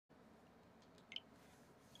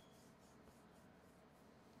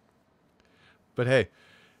But hey,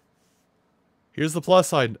 here's the plus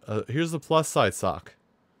side. Here's the plus side sock.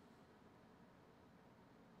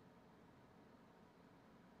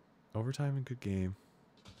 Overtime and good game.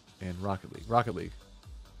 And Rocket League. Rocket League.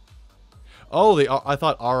 Oh, I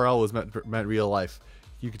thought RL was meant real life.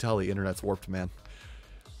 You can tell the internet's warped, man.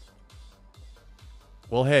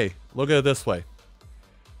 Well, hey, look at it this way.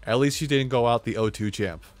 At least you didn't go out the O2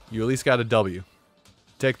 champ. You at least got a W.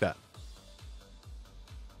 Take that.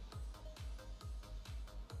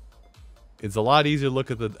 It's a lot easier to look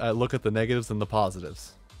at the negatives than the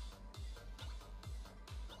positives.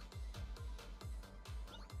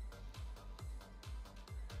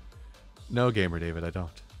 No, Gamer David, I don't.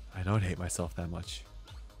 I don't hate myself that much.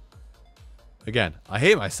 Again, I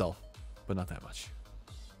hate myself, but not that much.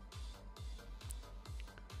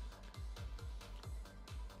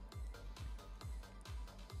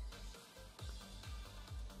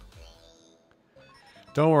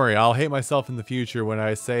 Don't worry, I'll hate myself in the future when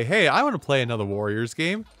I say, hey, I want to play another Warriors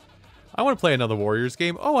game. I want to play another Warriors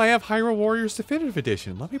game. Oh, I have Hyrule Warriors Definitive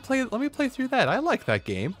Edition. Let me play through that. I like that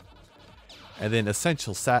game. And then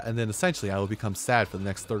essentially I will become sad for the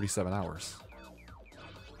next 37 hours.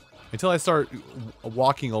 Until I start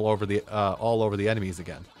walking all over the enemies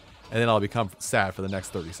again. And then I'll become sad for the next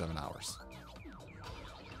 37 hours.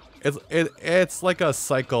 It's like a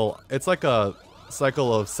cycle. It's like a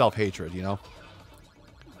cycle of self-hatred, you know?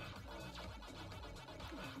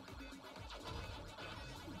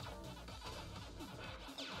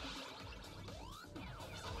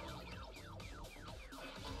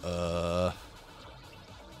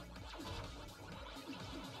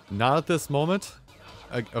 Not at this moment.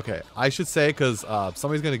 Okay, I should say because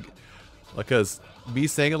somebody's gonna, because me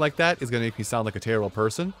saying it like that is gonna make me sound like a terrible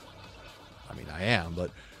person. I mean, I am,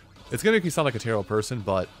 but it's gonna make me sound like a terrible person.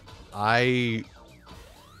 But I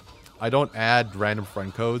don't add random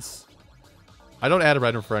friend codes. I don't add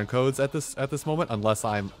random friend codes at this moment unless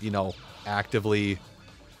I'm, you know, actively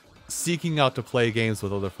seeking out to play games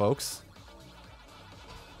with other folks.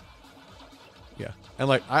 Yeah, and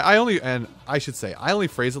like I should say I only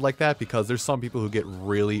phrase it like that because there's some people who get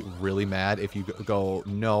really, really mad if you go,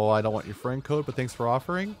 no, I don't want your friend code, but thanks for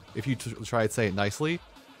offering. If you try to say it nicely,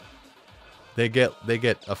 they get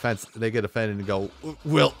offended and go,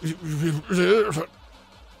 well,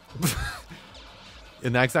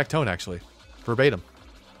 in that exact tone, actually, verbatim.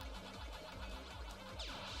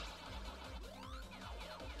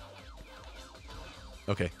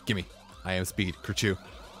 Okay, gimme. I am speed, Kerchoo.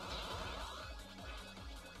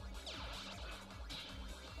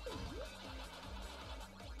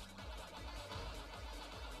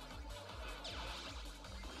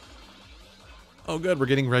 Oh good, we're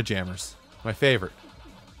getting red jammers. My favorite.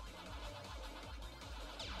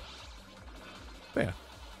 But yeah.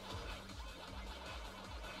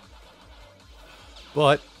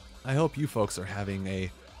 But I hope you folks are having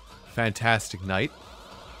a fantastic night.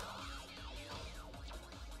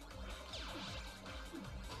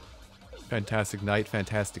 Fantastic night,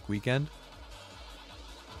 fantastic weekend.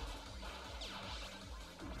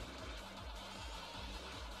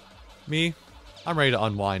 Me, I'm ready to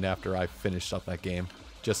unwind after I finished up that game.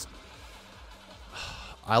 Just,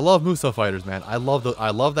 I love Muso Fighters, man. I love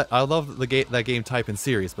that game type and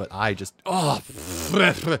series, but I just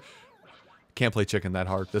can't play chicken that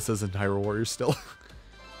hard. This isn't Hyrule Warriors still.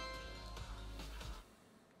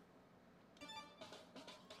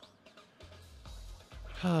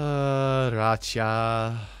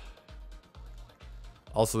 Racha.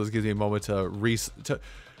 Also, this gives me a moment because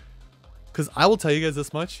I will tell you guys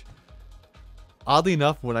this much. Oddly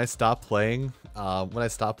enough, when I stopped playing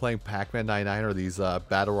Pac-Man 99 or these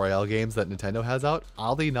Battle Royale games that Nintendo has out,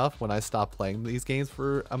 oddly enough, when I stopped playing these games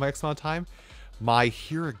for a X amount of time, my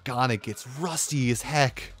hiragana gets rusty as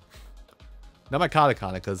heck. Not my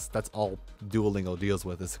katakana, because that's all Duolingo deals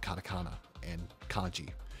with is katakana and kanji.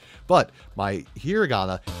 But my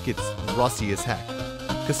hiragana gets rusty as heck.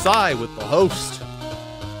 Kasai with the host.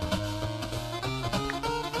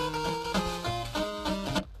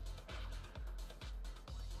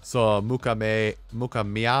 So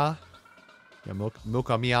Mukamiyan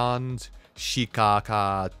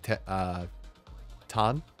Shikaka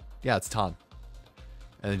Tan. Yeah, it's Tan.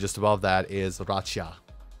 And then just above that is Racha.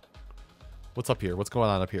 What's up here? What's going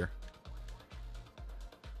on up here?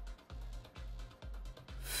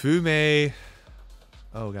 Fume.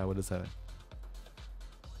 Oh god, what is that?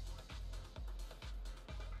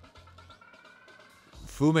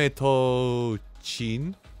 Fume to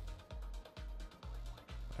Chin,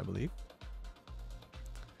 I believe.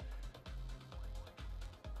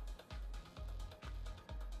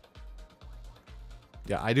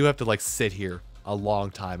 Yeah, I do have to like sit here a long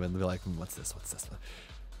time and be like, what's this? What's this?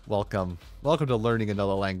 Welcome to learning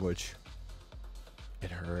another language.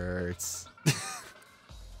 It hurts.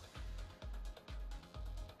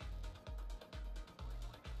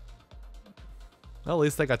 Well, at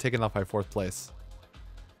least I got taken off by 4th place.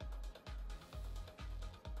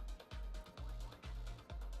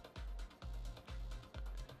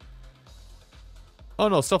 Oh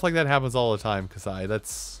no, stuff like that happens all the time, Kasai.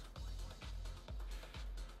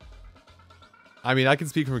 I mean, I can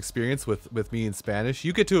speak from experience with me in Spanish.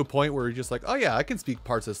 You get to a point where you're just like, oh yeah, I can speak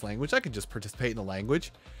parts of this language. I can just participate in the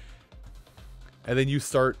language. And then you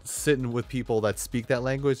start sitting with people that speak that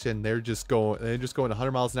language and they're just going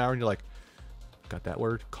 100 miles an hour and you're like, got that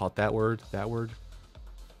word, caught that word, that word.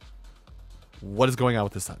 What is going on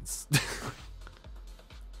with this sentence?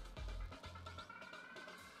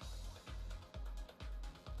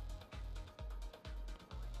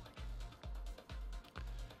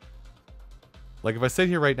 Like if I sit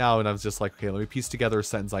here right now and I was just like, okay, let me piece together a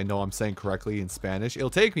sentence I know I'm saying correctly in Spanish. It'll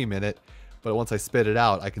take me a minute, but once I spit it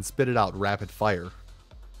out, I can spit it out rapid fire.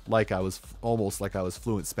 Like I was almost like I was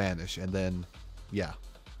fluent Spanish. And then, yeah.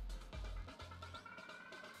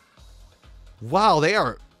 Wow, they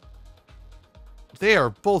are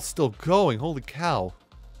both still going. Holy cow.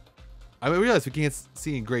 I mean, I realize we can't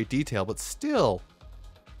see in great detail, but still.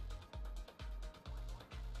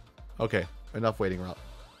 Okay, enough waiting around.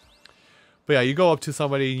 But yeah, you go up to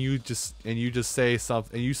somebody and you just say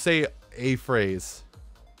something, and you say a phrase.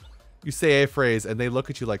 You say a phrase and they look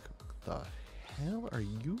at you like, the hell are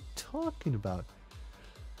you talking about?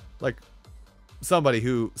 Like somebody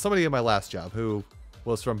in my last job who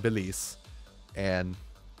was from Belize. And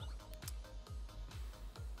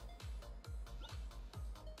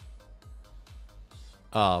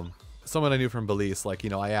someone I knew from Belize, like, you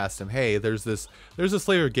know, I asked him, hey, there's this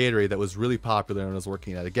flavor of Gatorade that was really popular when I was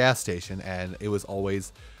working at a gas station, and it was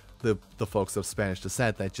always the folks of Spanish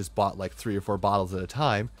descent that just bought like 3 or 4 bottles at a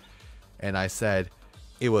time. And I said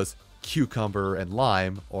it was cucumber and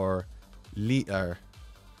lime, or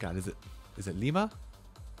God, is it Lima?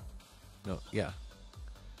 No, yeah.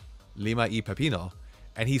 Lima y pepino.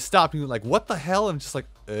 And he stopped me like, what the hell? I'm just like,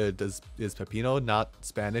 is pepino not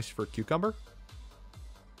Spanish for cucumber?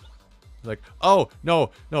 Like, oh,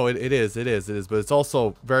 no, it is, but it's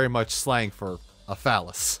also very much slang for a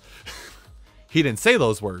phallus. He didn't say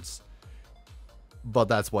those words, but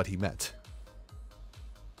that's what he meant.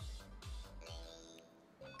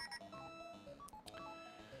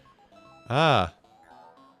 Ah.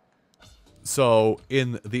 So,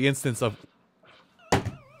 in the instance of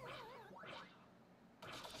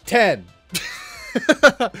 10.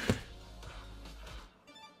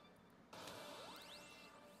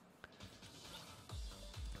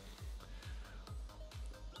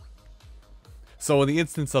 So in the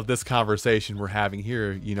instance of this conversation we're having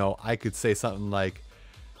here, you know, I could say something like,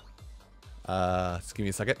 just give me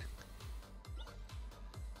a second.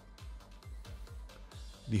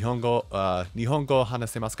 Nihongo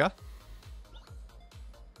hanasemasu ka?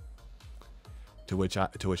 To which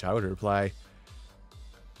I would reply,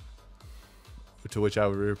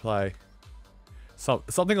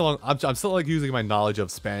 something along. I'm still like using my knowledge of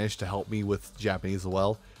Spanish to help me with Japanese as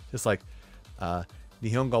well. Just like,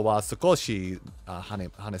 Nihongo wa sukoshi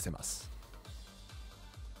hanesemasu.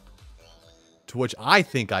 To which I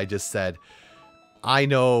think I just said, I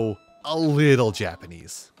know a little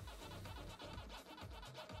Japanese.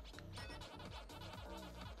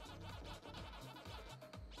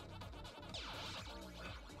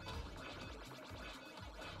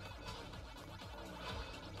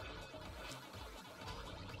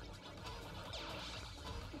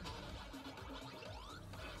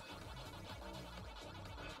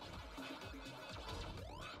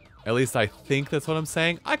 At least I think that's what I'm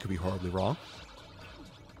saying. I could be horribly wrong.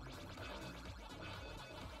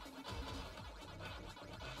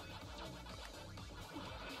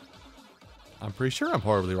 I'm pretty sure I'm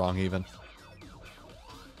horribly wrong even.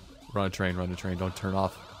 Run a train, don't turn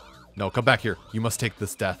off. No, come back here. You must take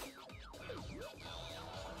this death.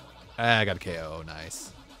 Ah, I got a KO,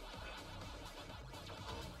 nice.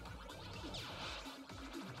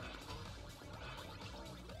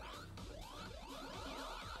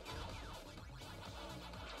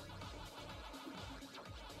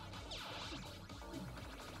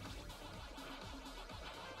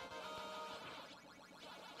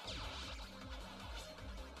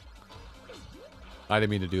 I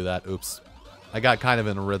didn't mean to do that. Oops. I got kind of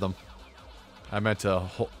in a rhythm. I meant to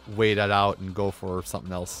wait it out and go for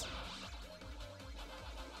something else.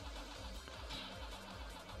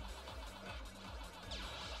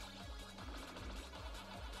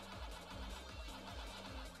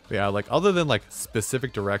 Yeah, like other than like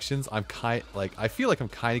specific directions, I feel like I'm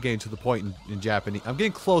kind of getting to the point in Japanese. I'm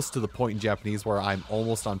getting close to the point in Japanese where I'm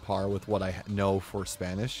almost on par with what I know for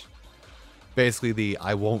Spanish. Basically,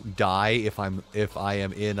 I won't die if I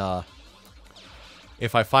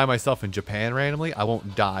find myself in Japan randomly, I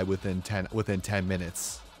won't die within 10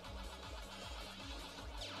 minutes.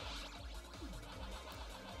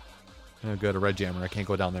 I'm gonna go to Red Jammer. I can't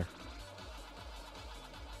go down there.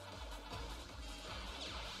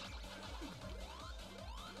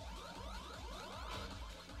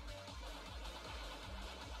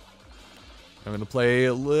 I'm gonna play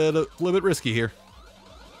a little bit risky here.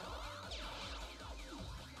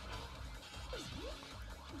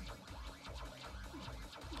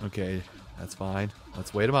 Okay, that's fine.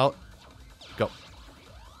 Let's wait him out. Go.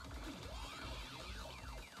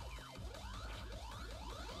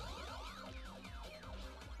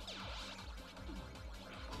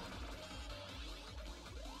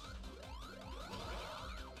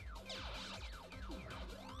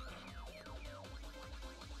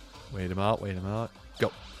 Wait him out, wait him out.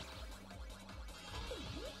 Go.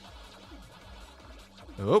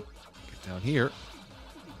 Oh, get down here.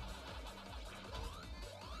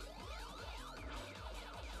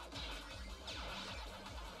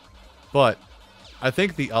 But I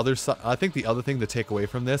think the other thing to take away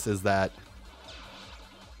from this is that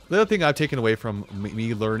the other thing I've taken away from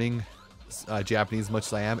me learning Japanese as much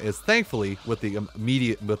as I am is thankfully with the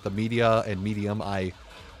media and medium I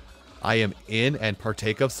am in and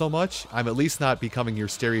partake of so much, I'm at least not becoming your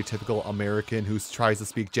stereotypical American who tries to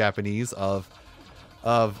speak Japanese of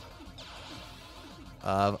Ohayou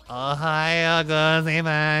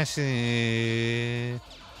gozaimasu.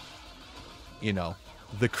 You know,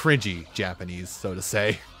 the cringy Japanese, so to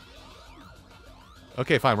say.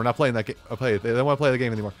 Okay, fine, we're not playing that game. They don't want to play the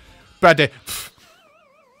game anymore. Bad day.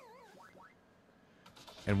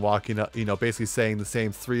 And walking up, you know, basically saying the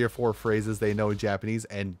same 3 or 4 phrases they know in Japanese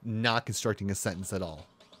and not constructing a sentence at all.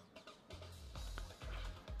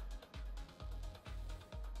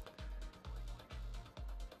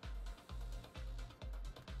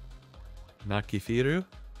 Nakifiru?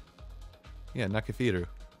 Yeah, Nakifiru.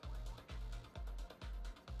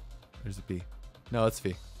 There's a B. No, it's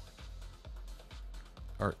V.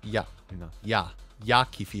 Or, yeah. You know, yeah.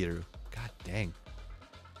 Yakifiru. God dang.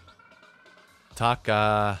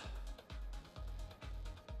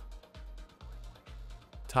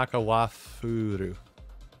 Takawafuru.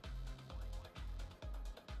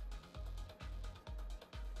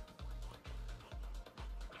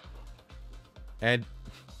 And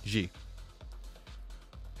G.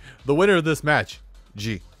 The winner of this match,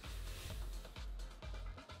 G.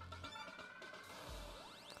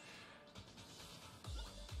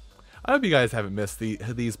 I hope you guys haven't missed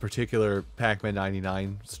these particular Pac-Man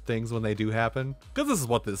 99 things when they do happen, because this is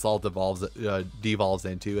what this all devolves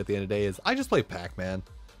into at the end of the day. Is I just play Pac-Man,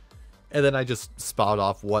 and then I just spout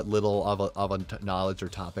off what little of a knowledge or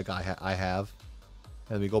topic I have,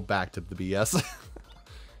 and then we go back to the BS.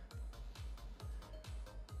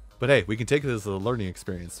 But hey, we can take this as a learning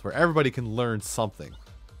experience where everybody can learn something.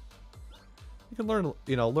 You can learn,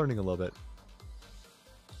 you know, learning a little bit.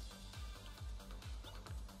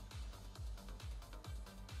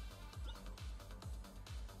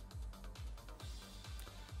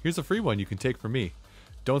 Here's a free one you can take from me.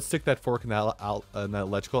 Don't stick that fork in that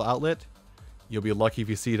electrical outlet. You'll be lucky if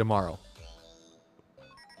you see it tomorrow.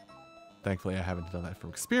 Thankfully, I haven't done that from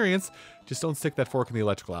experience. Just don't stick that fork in the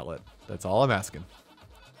electrical outlet. That's all I'm asking.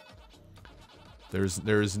 There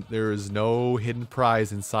is no hidden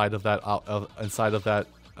prize inside of that inside of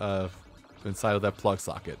that plug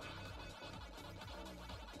socket.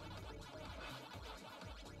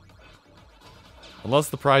 Unless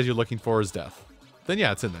the prize you're looking for is death. Then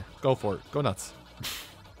yeah, it's in there. Go for it. Go nuts.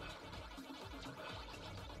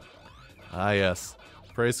 Ah yes.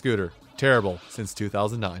 Prey Scooter. Terrible since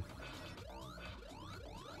 2009.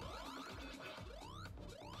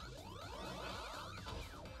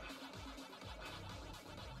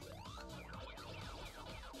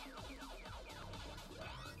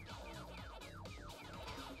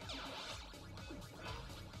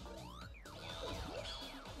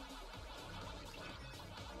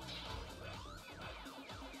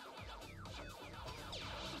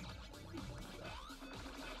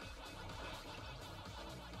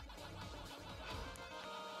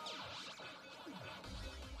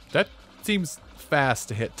 That seems fast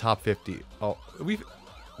to hit top 50. Oh,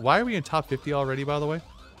 why are we in top 50 already, by the way?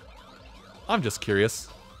 I'm just curious.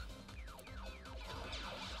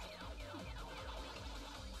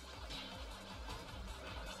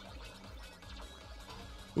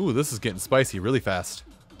 Ooh, this is getting spicy really fast.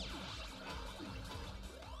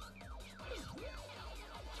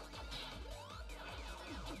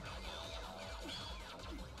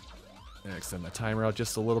 Extend my timer out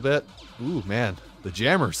just a little bit. Ooh, man. The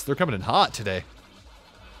jammers. They're coming in hot today.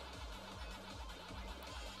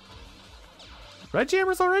 Red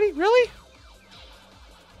jammers already? Really?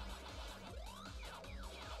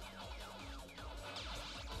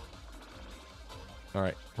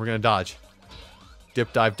 Alright, we're gonna dodge.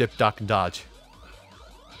 Dip, dive, dip, duck, and dodge.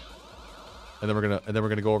 And then we're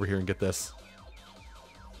gonna go over here and get this.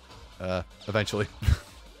 Eventually.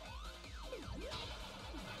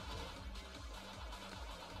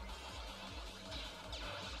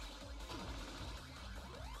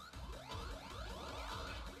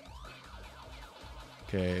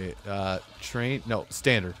 Okay, train, no,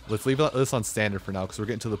 standard. Let's leave this on standard for now because we're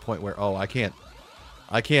getting to the point where, oh, I can't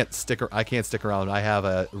stick around. I have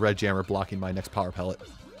a red jammer blocking my next power pellet.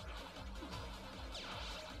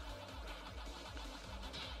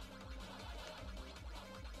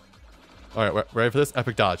 All right, ready for this?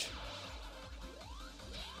 Epic dodge.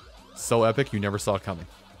 So epic, you never saw it coming.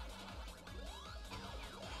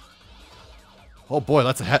 Oh boy,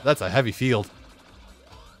 that's a heavy field.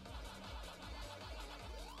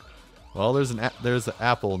 Well, there's an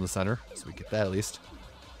apple in the center, so we get that at least.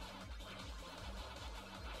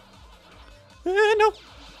 No.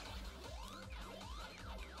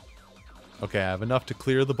 Okay, I have enough to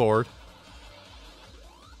clear the board.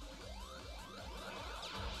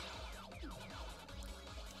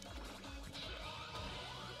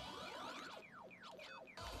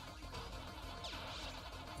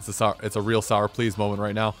 It's a real sour please moment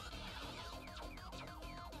right now.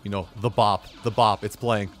 You know, the bop, it's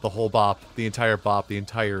playing, the whole bop, the entire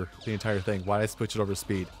thing. Why did I switch it over to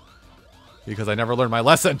speed? Because I never learned my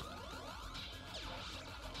lesson.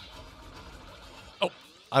 Oh,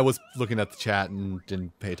 I was looking at the chat and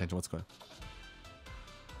didn't pay attention to what's going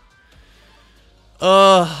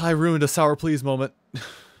on. I ruined a sour please moment.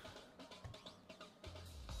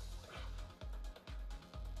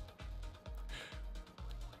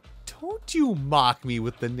 Don't you mock me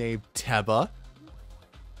with the name Teba.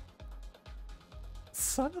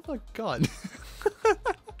 Son of a gun.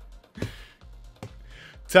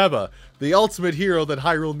 Teba, the ultimate hero that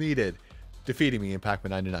Hyrule needed, defeating me in Pac-Man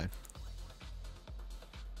 99.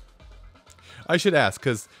 I should ask,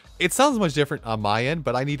 because it sounds much different on my end,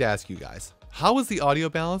 but I need to ask you guys. How is the audio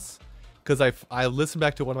balance? Because I listened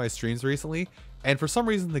back to one of my streams recently, and for some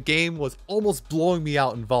reason the game was almost blowing me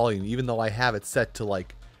out in volume, even though I have it set to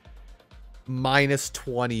like minus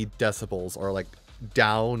 20 decibels, or like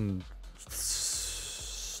down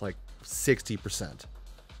like 60%.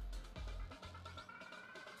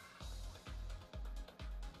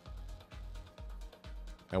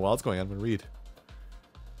 And while it's going on, I'm going to read.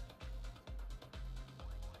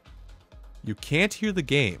 You can't hear the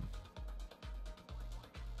game.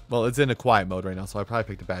 Well, it's in a quiet mode right now, so I probably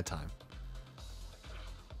picked a bad time.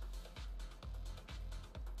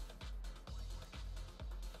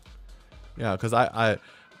 Yeah, because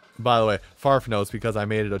by the way, Farf knows because I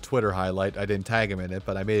made it a Twitter highlight. I didn't tag him in it,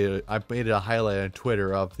 but I made it a highlight on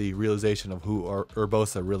Twitter of the realization of who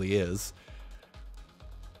Urbosa really is.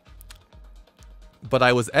 But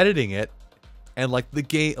I was editing it, and like the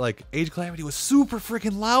game, like Age Calamity was super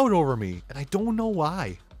freaking loud over me, and I don't know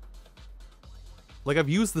why. Like I've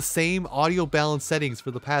used the same audio balance settings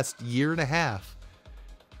for the past year and a half.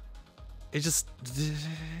 It just.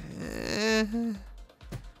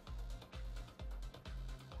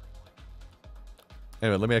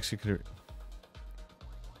 Anyway, let me actually.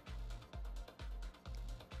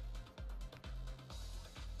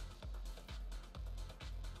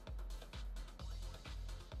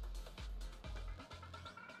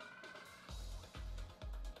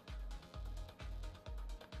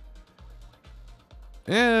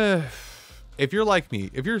 If you're like me,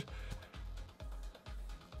 if you're.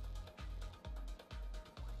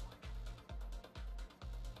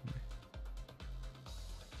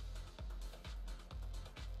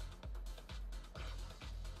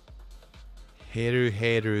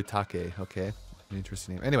 Heiru Take, okay. An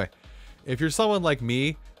interesting name. Anyway, if you're someone like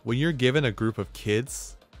me, when you're given a group of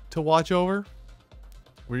kids to watch over,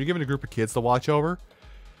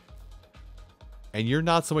 and you're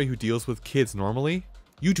not somebody who deals with kids normally,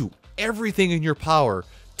 you do everything in your power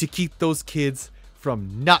to keep those kids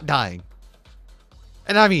from not dying.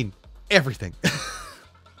 And I mean everything.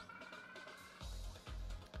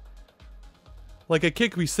 Like a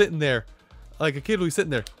kid could be sitting there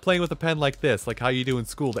playing with a pen like this, like how you do in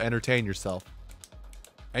school to entertain yourself.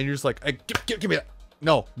 And you're just like, hey, give me that.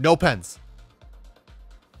 No pens.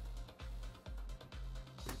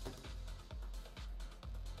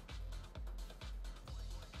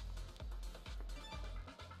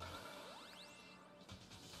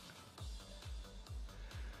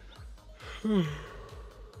 A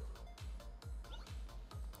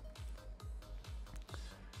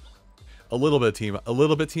little bit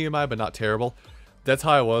TMI, but not terrible. That's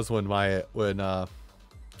how I was when my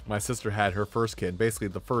sister had her first kid. Basically,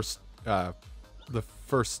 the first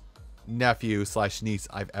nephew / niece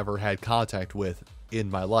I've ever had contact with in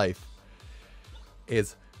my life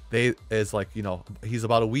is like, you know, he's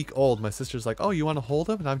about a week old. My sister's like, "Oh, you want to hold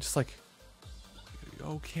him?" And I'm just like,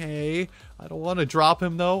 "Okay, I don't want to drop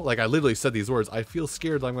him though." Like, I literally said these words. I feel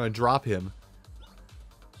scared that I'm going to drop him.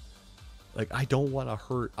 Like, I don't want to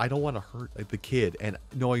hurt like the kid. And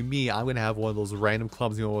knowing me, I'm going to have one of those random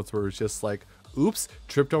clumsy moments where it's just like, oops,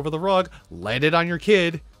 tripped over the rug, landed on your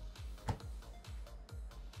kid.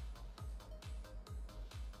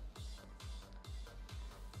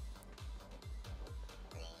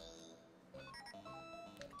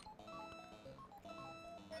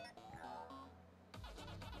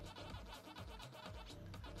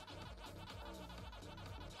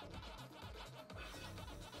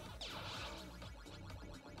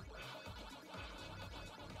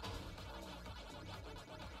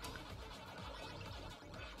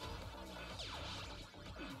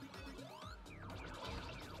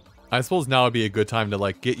 I suppose now would be a good time to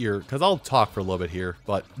like get your, because I'll talk for a little bit here,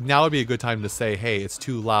 but now would be a good time to say, hey, it's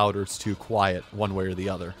too loud or it's too quiet, one way or the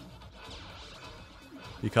other.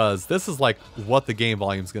 Because this is like what the game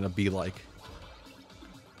volume is going to be like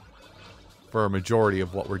for a majority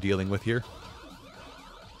of what we're dealing with here.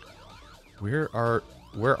 Where art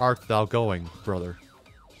thou going, brother?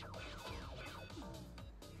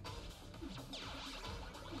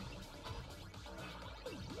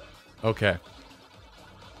 Okay.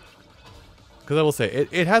 Because I will say,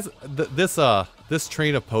 it has, this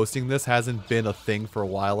train of posting this hasn't been a thing for a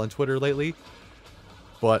while on Twitter lately.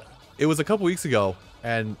 But it was a couple weeks ago,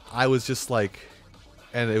 and I was just like,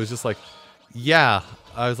 yeah,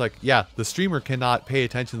 the streamer cannot pay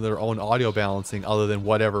attention to their own audio balancing other than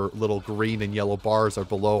whatever little green and yellow bars are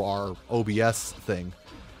below our OBS thing.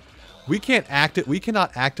 We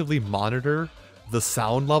cannot actively monitor the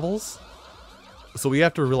sound levels. So we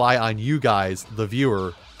have to rely on you guys, the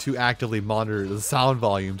viewer, to actively monitor the sound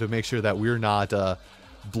volume to make sure that we're not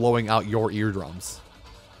blowing out your eardrums.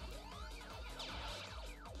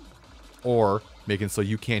 Or making so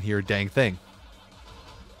you can't hear a dang thing.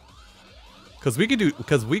 Because we can do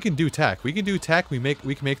tech. We can do tech, we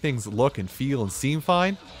can make things look and feel and seem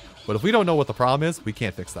fine. But if we don't know what the problem is, we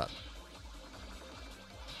can't fix that.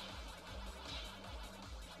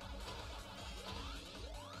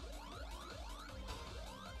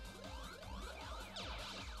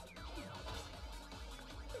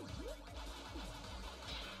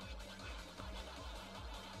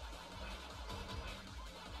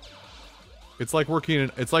 It's like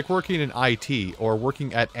working in IT or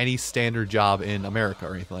working at any standard job in America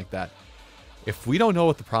or anything like that. If we don't know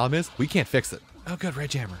what the problem is, we can't fix it. Oh good,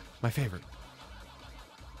 Red Jammer, my favorite.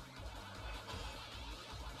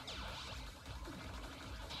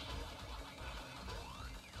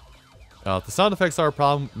 If the sound effects are a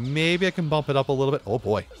problem, maybe I can bump it up a little bit. Oh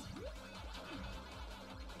boy.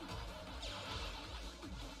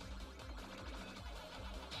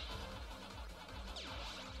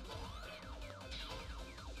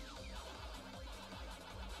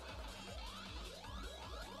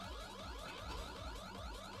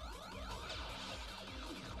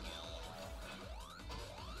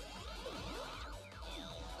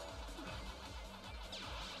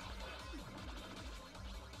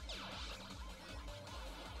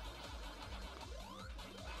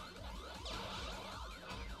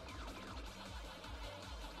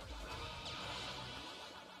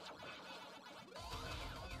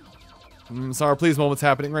 Sorry, please, moment's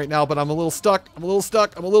happening right now, but I'm a little stuck. I'm a little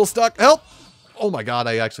stuck. Help! Oh my god,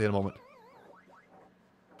 I actually had a moment.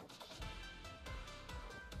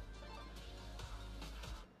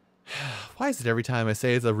 Why is it every time I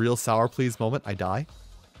say it's a real sour please moment, I die?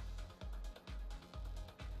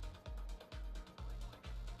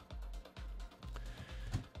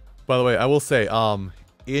 By the way, I will say, oh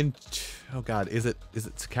god, is it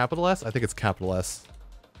capital S? I think it's capital S.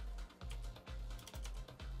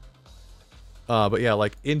 But yeah,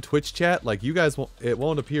 like in Twitch chat, like you guys it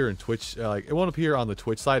won't appear in Twitch, like it won't appear on the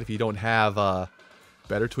Twitch side if you don't have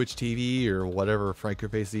Better Twitch TV or whatever,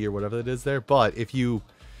 Frankerface Z or whatever it is there. But if you,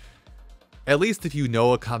 at least if you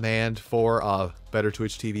know a command for Better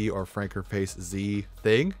Twitch TV or Frankerface Z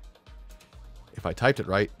thing, if I typed it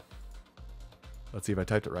right, let's see if I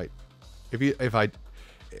typed it right. It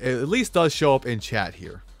at least does show up in chat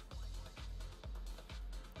here.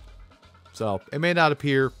 So, it may not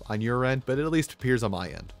appear on your end, but it at least appears on my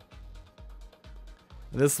end.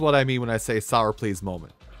 And this is what I mean when I say sour please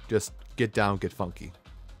moment. Just get down, get funky.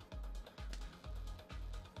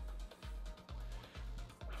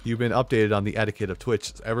 You've been updated on the etiquette of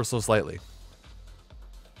Twitch ever so slightly.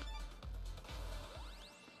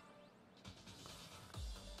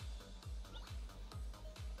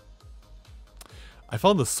 I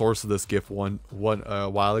found the source of this GIF one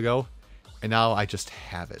while ago, and now I just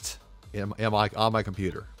have it on my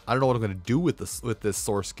computer. I don't know what I'm going to do with this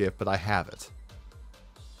source GIF, but I have it.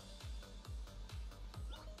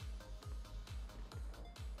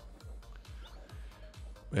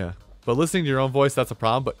 Yeah, but listening to your own voice, that's a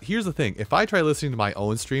problem. But here's the thing: if I try listening to my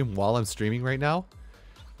own stream while I'm streaming right now,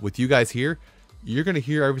 with you guys here, you're going to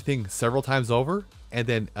hear everything several times over, and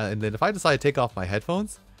then if I decide to take off my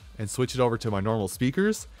headphones and switch it over to my normal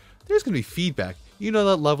speakers, there's going to be feedback. You know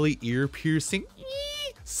that lovely ear-piercing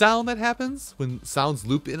sound that happens when sounds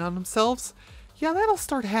loop in on themselves? Yeah, that'll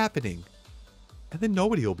start happening. And then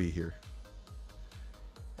nobody will be here.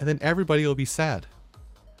 And then everybody will be sad.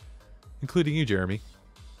 Including you, Jeremy.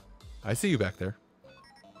 I see you back there.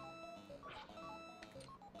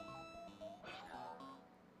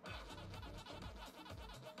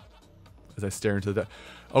 As I stare into the...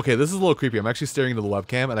 Okay, this is a little creepy. I'm actually staring into the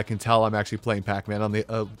webcam, and I can tell I'm actually playing Pac-Man on the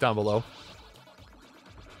down below.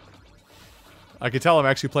 I can tell I'm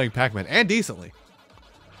actually playing Pac-Man, and decently.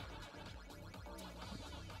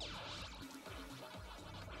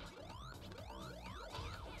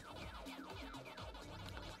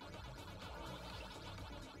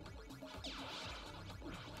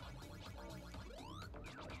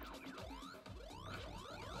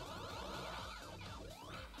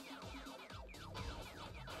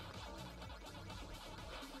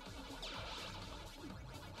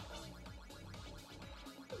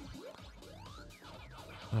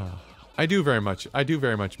 I do very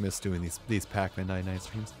much miss doing these Pac-Man 99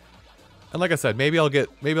 streams. And like I said, maybe I'll get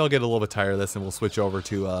a little bit tired of this and we'll switch over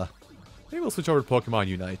to Pokemon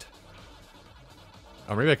Unite.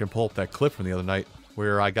 Or maybe I can pull up that clip from the other night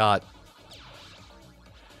where I got,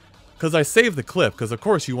 because I saved the clip, because of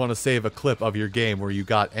course you want to save a clip of your game where you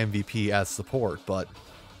got MVP as support, but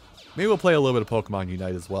maybe we'll play a little bit of Pokemon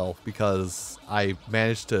Unite as well, because I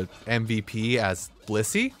managed to MVP as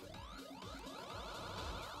Blissey.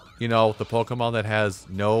 You know, the Pokemon that has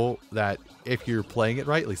that if you're playing it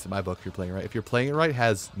right, at least in my book, if you're playing it right, if you're playing it right,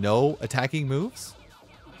 has no attacking moves.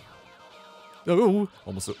 Oh,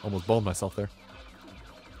 almost boned myself there.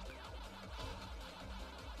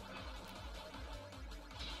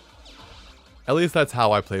 At least that's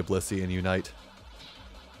how I play Blissey in Unite.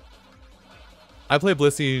 I play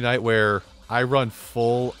Blissey in Unite where I run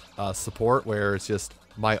full support, where it's just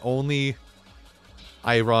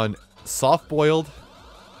I run soft-boiled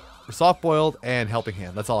and helping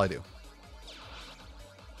hand. That's all I do.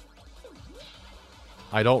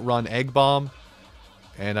 I don't run egg bomb,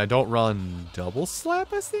 and I don't run double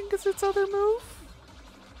slap, I think is its other move.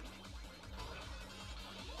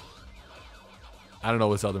 I don't know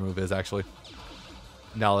what its other move is, actually.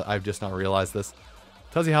 Now I've just not realized this.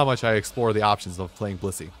 Tells you how much I explore the options of playing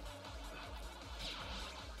Blissey.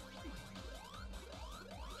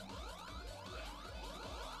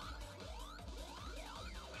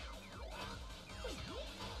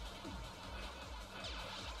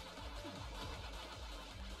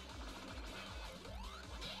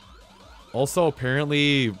 Also,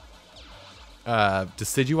 apparently,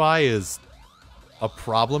 Decidueye is a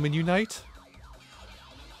problem in Unite.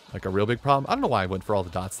 Like a real big problem. I don't know why I went for all the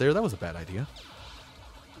dots there. That was a bad idea.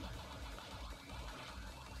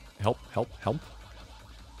 Help, help, help.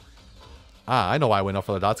 Ah, I know why I went up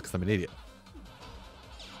for the dots, because I'm an idiot.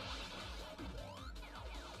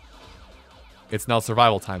 It's now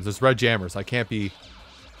survival times. There's red jammers. I can't be...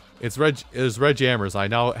 It's red jammers. I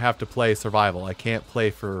now have to play survival. I can't play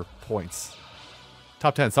for points.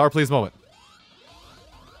 Top 10. Sour please moment.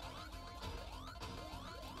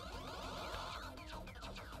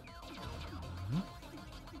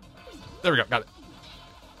 There we go. Got it.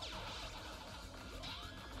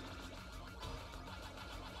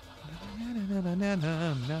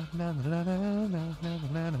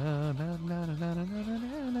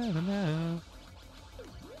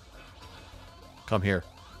 Come here.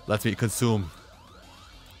 Let me consume.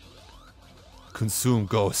 Consume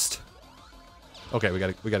ghost. Okay, we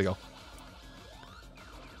gotta go.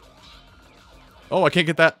 Oh, I can't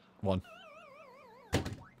get that one.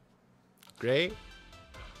 Great.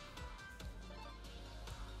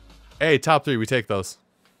 Hey, top 3, we take those.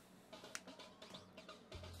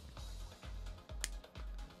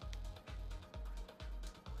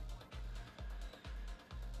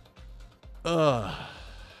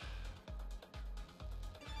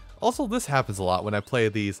 Also, this happens a lot when I play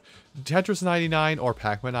these Tetris 99 or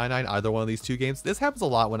Pac-Man 99, either one of these two games. This happens a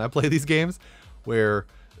lot when I play these games where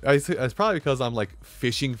it's probably because I'm like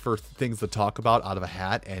fishing for things to talk about out of a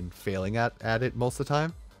hat and failing at it most of the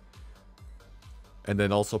time. And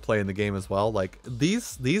then also playing the game as well. Like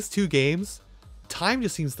these two games, time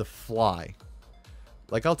just seems to fly.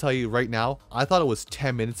 Like I'll tell you right now, I thought it was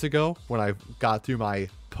 10 minutes ago when I got through my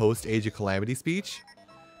post Age of Calamity speech.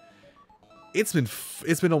 It's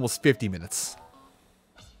been almost 50 minutes.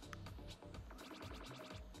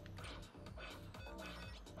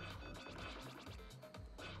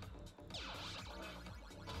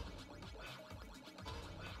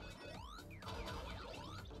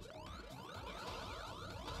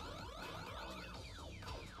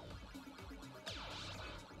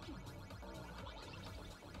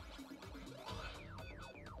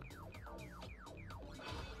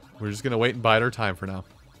 We're just gonna wait and bide our time for now.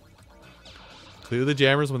 Clear the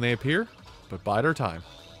jammers when they appear, but bide our time.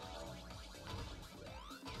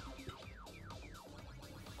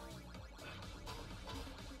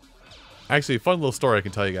 Actually, a fun little story I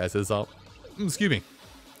can tell you guys is, excuse me,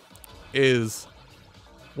 is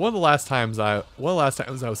one of the last times I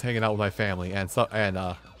was hanging out with my family, and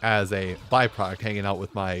as a byproduct, hanging out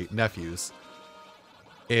with my nephews.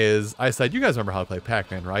 Is I said, you guys remember how to play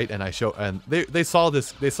Pac-Man, right? And they saw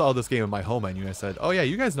this game in my home menu, and I said, oh yeah,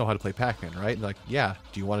 you guys know how to play Pac-Man, right? And they're like, yeah,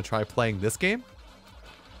 do you want to try playing this game?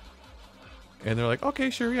 And they're like, okay,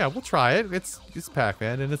 sure, yeah, we'll try it. It's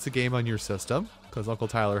Pac-Man, and it's a game on your system, because Uncle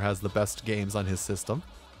Tyler has the best games on his system.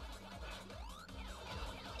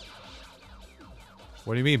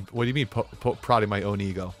 What do you mean? What do you mean prodding my own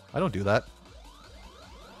ego? I don't do that.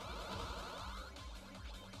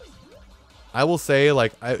 I will say,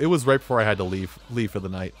 like, it was right before I had to leave for the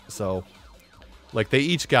night, so, like, they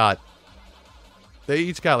each got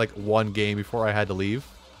like one game before I had to leave.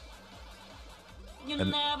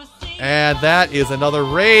 And that is another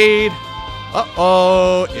raid.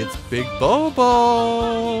 Uh-oh, it's Big Bobo.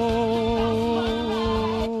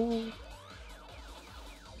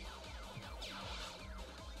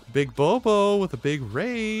 Big Bobo with a big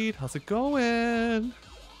raid. How's it going?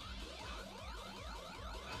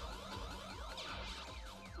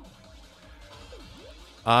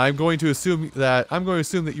 I'm going to assume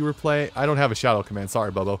that you were playing. I don't have a shadow command.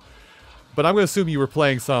 Sorry, Bobo. But I'm going to assume you were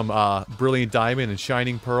playing some Brilliant Diamond and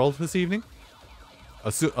Shining Pearl this evening.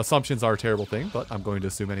 Assumptions are a terrible thing, but I'm going to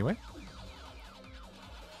assume anyway.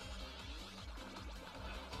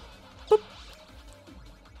 Boop.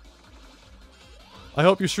 I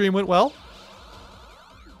hope your stream went well.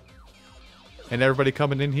 And everybody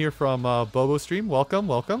coming in here from Bobo's stream, welcome,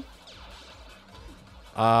 welcome.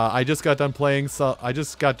 I just got done playing, so I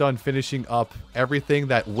just got done finishing up everything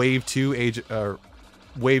that Wave 2 Age of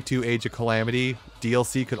Calamity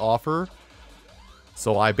DLC could offer.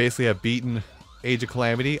 So I basically have beaten Age of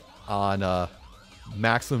Calamity on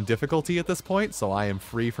maximum difficulty at this point, so I am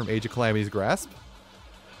free from Age of Calamity's grasp.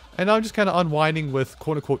 And now I'm just kind of unwinding with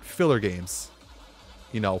quote-unquote filler games.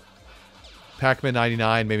 You know, Pac-Man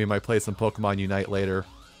 99, maybe I might play some Pokemon Unite later.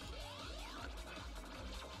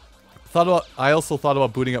 I also thought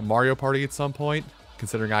about booting up Mario Party at some point,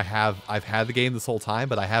 considering I've had the game this whole time,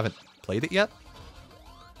 but I haven't played it yet.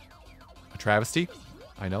 A travesty,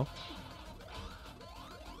 I know.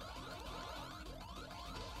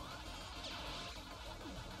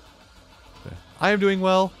 I am doing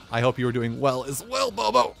well. I hope you are doing well as well,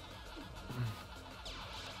 Bobo.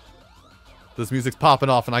 This music's popping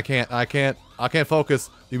off, and I can't focus.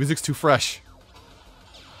 The music's too fresh.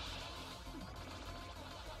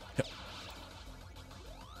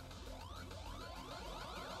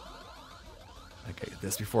 Okay,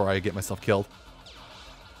 this before I get myself killed.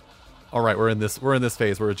 All right, we're in this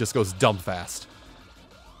phase where it just goes dumb fast.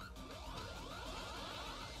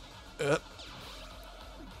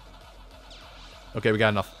 Okay, we got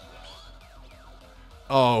enough.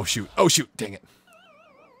 Oh shoot! Oh shoot! Dang it!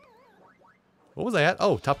 What was I at?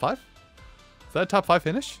 Oh, top 5? Is that a top 5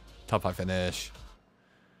 finish? Top 5 finish.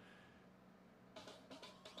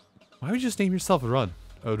 Why would you just name yourself a run?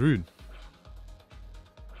 A rune.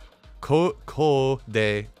 Ko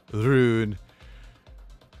de rune.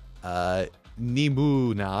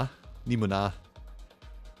 Nimuna.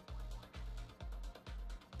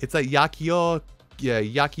 It's a Yakio. Yeah,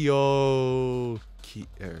 Yakio.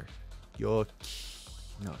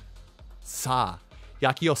 No. Sa.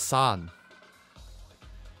 Yakio-san.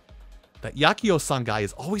 That Yakio-san guy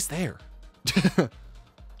is always there.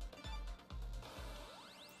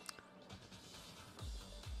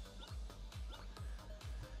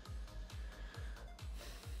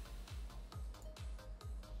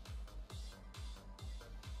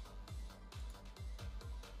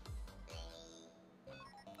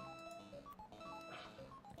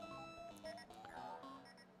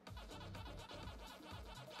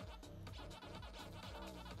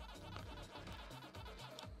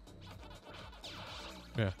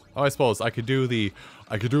 Yeah. Oh, I suppose I could do the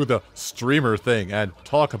streamer thing and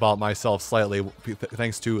talk about myself slightly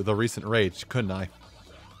thanks to the recent rage, couldn't I?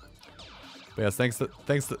 But yes,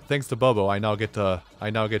 thanks to Bobo, I now get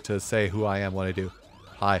to say who I am when I do.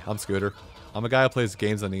 Hi, I'm Scooter. I'm a guy who plays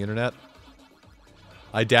games on the internet.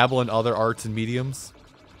 I dabble in other arts and mediums.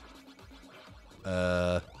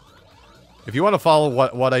 If you want to follow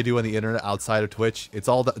what I do on the internet outside of Twitch, it's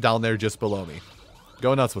all down there just below me.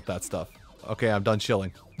 Go nuts with that stuff. Okay, I'm done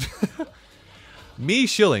shilling. Me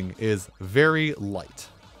shilling is very light.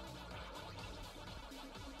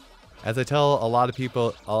 As I tell a lot of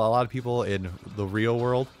people in the real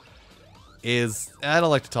world, is I don't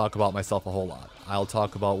like to talk about myself a whole lot. I'll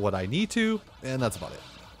talk about what I need to, and that's about it.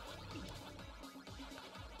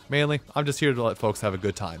 Mainly, I'm just here to let folks have a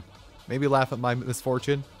good time. Maybe laugh at my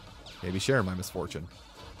misfortune. Maybe share my misfortune.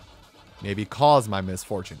 Maybe cause my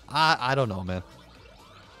misfortune. I don't know, man.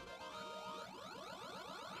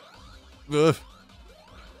 Ugh.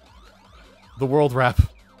 The world rap.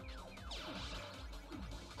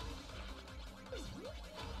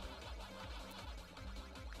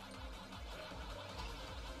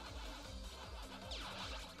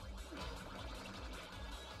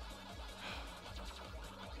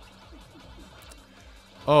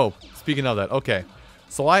 Oh, speaking of that, okay.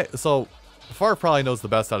 So Far probably knows the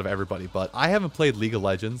best out of everybody, but I haven't played League of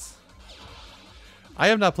Legends. I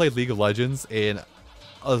have not played League of Legends in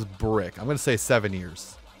a brick. I'm going to say 7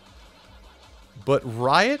 years. But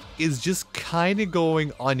Riot is just kind of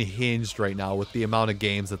going unhinged right now with the amount of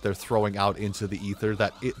games that they're throwing out into the ether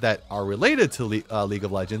that are related to League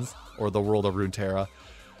of Legends or the world of Runeterra,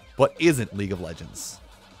 but isn't League of Legends.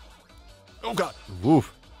 Oh god.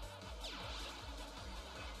 Woof.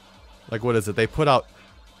 Like, what is it? They put out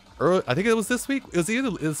early, I think it was this week. It was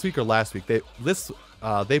either this week or last week. They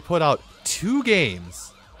put out 2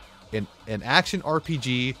 games, an action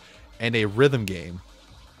RPG and a rhythm game.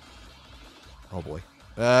 Oh boy.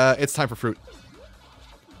 It's time for fruit.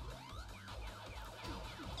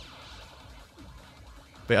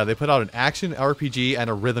 But yeah, they put out an action RPG and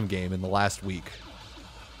a rhythm game in the last week.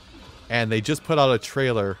 And they just put out a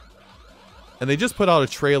trailer. And they just put out a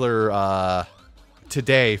trailer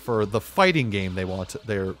today for the fighting game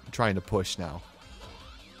they're trying to push now.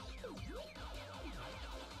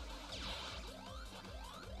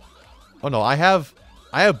 Oh no, I have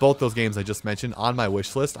both those games I just mentioned on my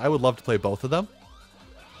wish list. I would love to play both of them.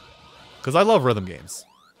 Because I love rhythm games.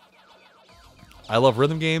 I love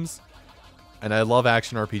rhythm games. And I love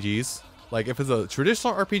action RPGs. Like, if it's a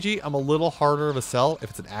traditional RPG, I'm a little harder of a sell.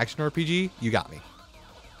 If it's an action RPG, you got me.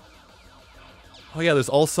 Oh yeah, there's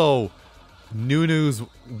also Nunu's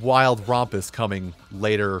Wild Rompus coming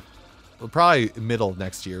later. Probably middle of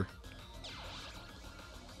next year.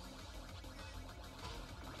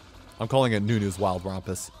 I'm calling it Nunu's Wild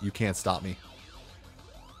Rompus. You can't stop me.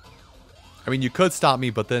 I mean, you could stop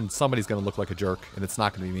me, but then somebody's going to look like a jerk, and it's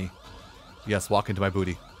not going to be me. Yes, walk into my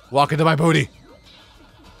booty. Walk into my booty!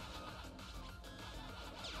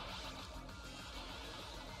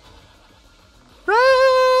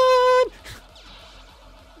 Run!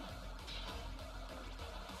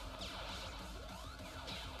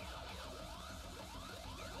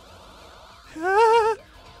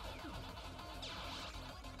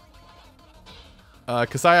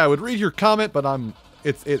 Kasaya, I would read your comment, but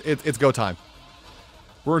it's go time.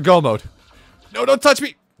 We're in go mode. No, don't touch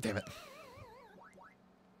me! Damn it.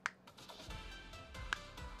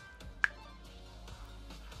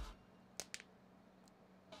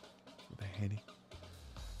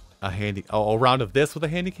 A round of this with a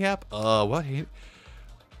handicap? What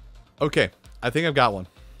Okay, I think I've got one.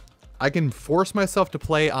 I can force myself to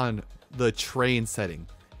play on the train setting.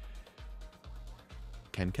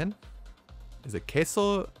 Ken? Is it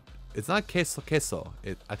queso? It's not queso.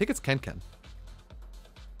 I think it's Ken.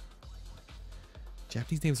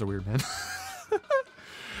 Japanese names are weird, man.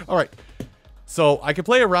 Alright. So I can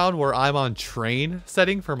play around where I'm on train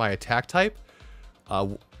setting for my attack type.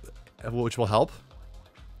 Which will help.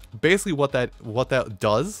 Basically what that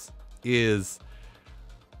does is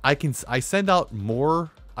I send out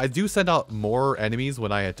more. I do send out more enemies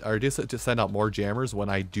when I just send out more jammers when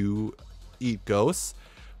I do eat ghosts,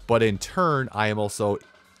 but in turn I am also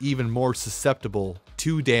even more susceptible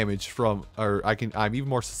to damage from, I'm even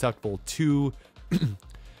more susceptible to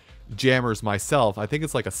jammers myself. I think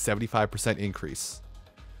it's like a 75% increase.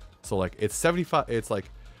 So like it's like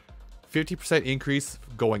 50% increase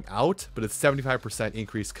going out, but it's 75%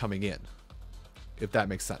 increase coming in. If that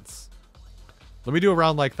makes sense. Let me do a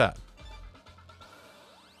round like that.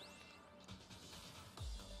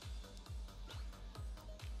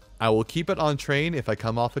 I will keep it on train. If I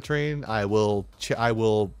come off a train, I will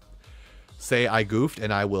say I goofed,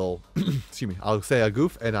 and I will excuse me. I'll say I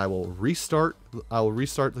goofed, and I will restart. I will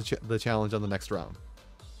restart the challenge on the next round.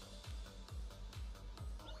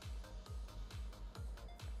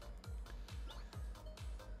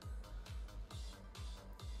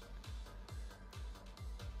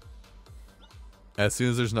 As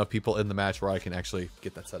soon as there's enough people in the match where I can actually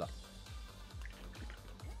get that set up.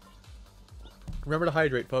 Remember to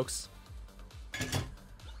hydrate, folks.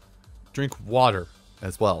 Drink water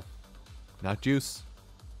as well. Not juice.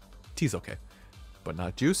 Tea's okay. But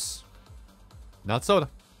not juice. Not soda.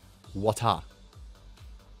 Water.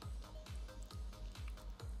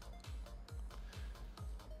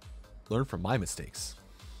 Learn from my mistakes.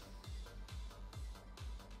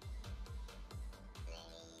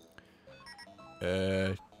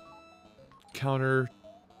 Counter.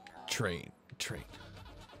 Train.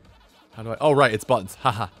 How do I... Oh, right. It's buttons.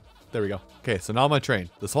 Haha. There we go. Okay, so now I'm on train.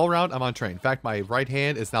 This whole round, I'm on train. In fact, my right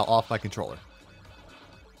hand is now off my controller.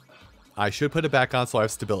 I should put it back on so I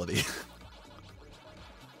have stability.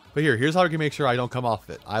 But here's how I can make sure I don't come off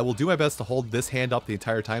it. I will do my best to hold this hand up the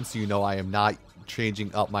entire time so you know I am not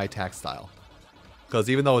changing up my attack style. Because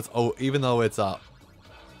even though it's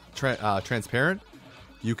transparent,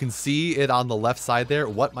 you can see it on the left side there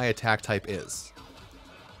what my attack type is.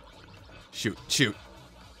 Shoot.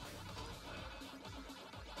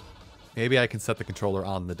 Maybe I can set the controller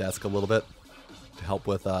on the desk a little bit to help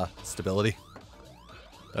with stability.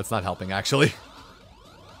 That's not helping, actually.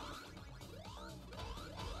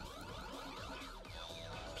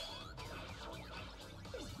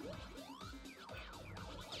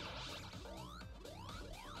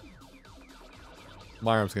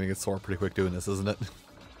 My arm's gonna get sore pretty quick doing this, isn't it?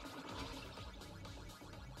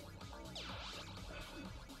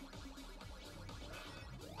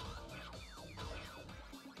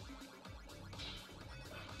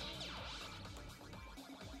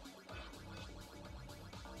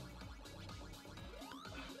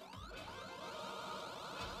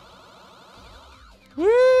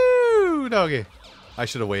 Woo! Doggy. I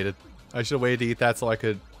should have waited. I should have waited to eat that so I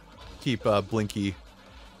could keep Blinky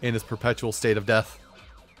in his perpetual state of death.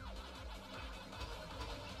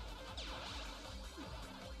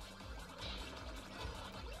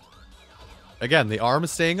 Again, the arm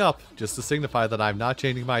is staying up just to signify that I'm not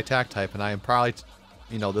changing my attack type, and I am probably,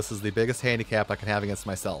 you know, this is the biggest handicap I can have against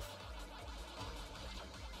myself.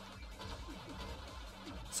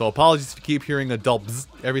 So apologies if you keep hearing a dull bzz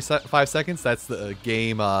every 5 seconds. That's the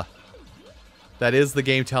game, that is the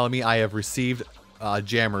game telling me I have received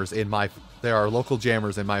jammers in my, there are local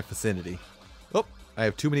jammers in my vicinity. Oh, I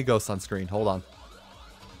have too many ghosts on screen. Hold on.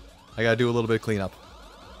 I gotta do a little bit of cleanup.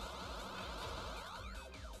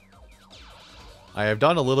 I have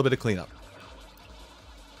done a little bit of cleanup.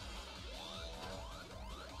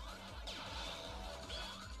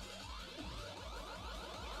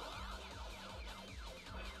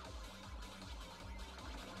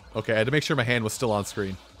 Okay, I had to make sure my hand was still on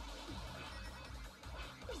screen.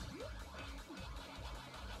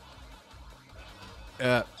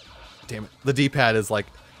 Damn it. The D-pad is like,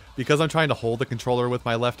 because I'm trying to hold the controller with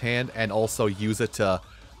my left hand and also use it to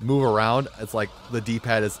move around, it's like the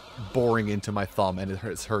D-pad is boring into my thumb and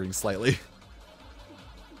it's hurting slightly.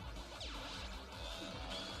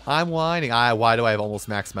 I'm whining. Why do I have almost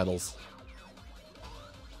max medals?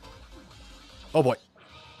 Oh boy.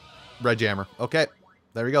 Red jammer. Okay.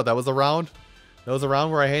 There we go. That was a round. That was a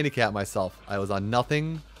round where I handicapped myself. I was on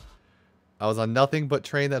nothing. I was on nothing but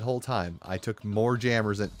train that whole time. I took more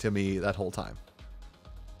jammers into me that whole time.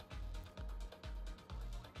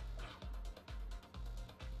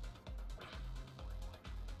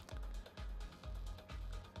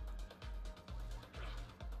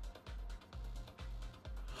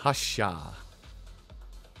 Hasha.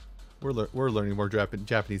 We're learning more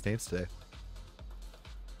Japanese names today.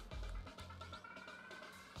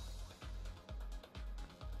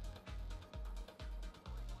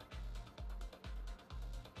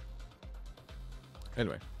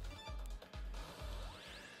 Anyway.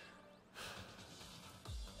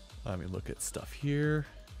 Let me look at stuff here.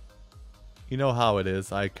 You know how it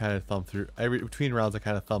is. I kind of thumb through between rounds. I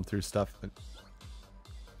kind of thumb through stuff.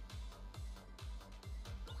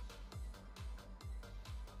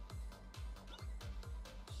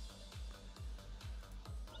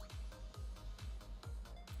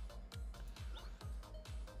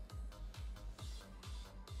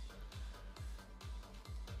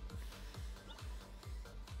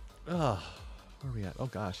 Oh, where are we at? Oh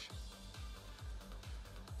gosh.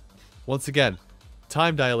 Once again,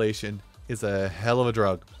 time dilation is a hell of a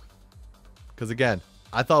drug. Because again,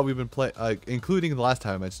 I thought we've been playing, including the last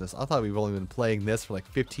time I mentioned this, I thought we've only been playing this for like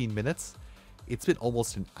 15 minutes. It's been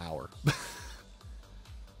almost an hour.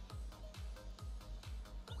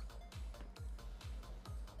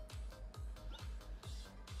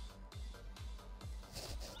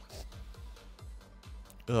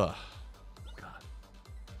 Ugh. God.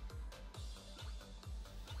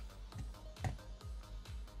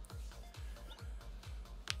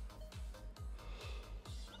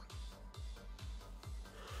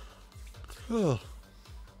 Ugh.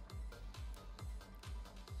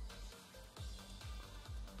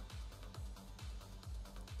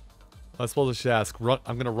 I suppose I should ask.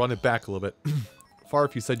 I'm gonna run it back a little bit.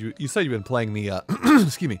 Farf, you said you've been playing the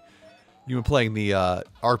excuse me. You've been playing the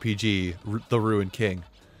RPG, The Ruined King.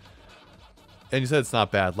 And you said it's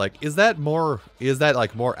not bad. Like, is that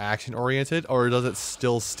like more action oriented, or does it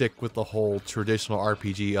still stick with the whole traditional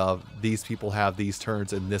RPG of these people have these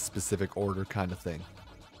turns in this specific order kind of thing?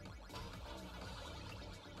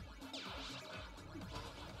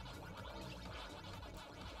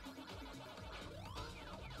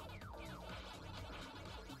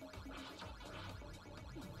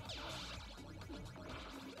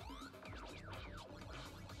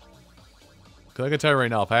 Because I can tell you right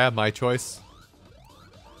now, if I have my choice,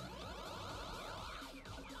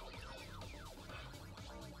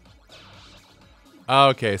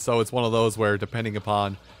 okay, so it's one of those where depending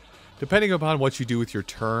upon what you do with your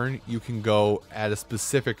turn, you can go at a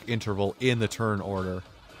specific interval in the turn order.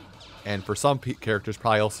 And for some characters,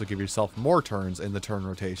 probably also give yourself more turns in the turn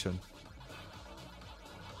rotation.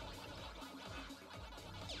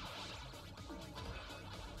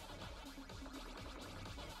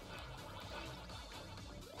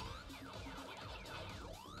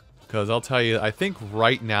 Because I'll tell you, I think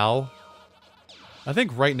right now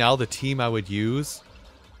the team I would use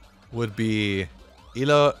would be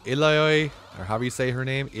Eloy, or however you say her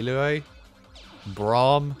name, Eloy,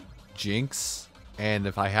 Braum, Jinx, and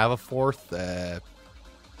if I have a fourth,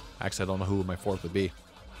 actually I don't know who my fourth would be.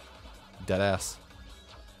 Deadass.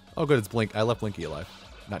 Oh good, it's Blink. I left Blinky alive.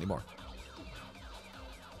 Not anymore.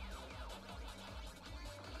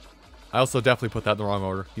 I also definitely put that in the wrong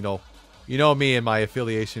order. You know me and my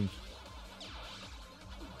affiliation.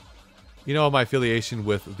 You know my affiliation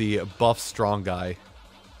with the buff strong guy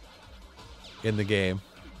in the game.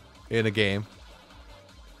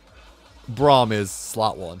 Braum is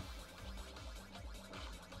slot 1.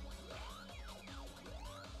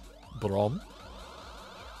 Braum.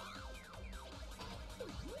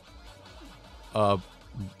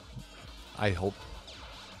 I hope.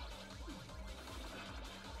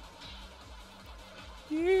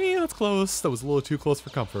 Yeah, that's close. That was a little too close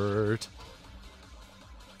for comfort.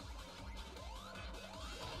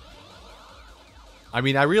 I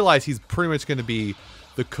mean, I realize he's pretty much going to be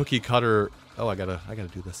the cookie cutter. Oh, I gotta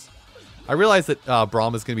do this. I realize that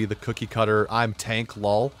Braum is going to be the cookie cutter, I'm tank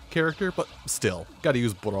lol character, but still, gotta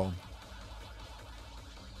use Braum.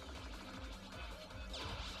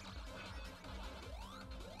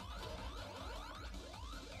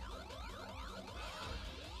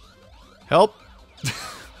 Help!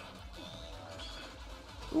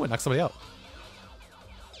 Ooh, I knocked somebody out.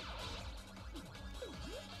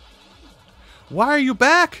 Why are you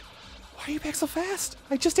back? Why are you back so fast?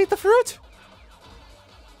 I just ate the fruit.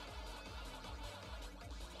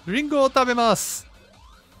 Ringo o tabemasu.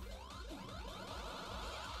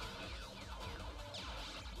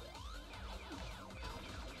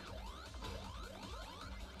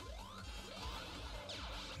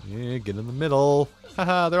 Yeah, get in the middle.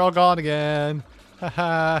 Haha, they're all gone again.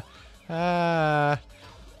 Haha.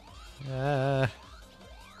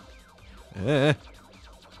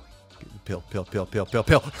 Pill.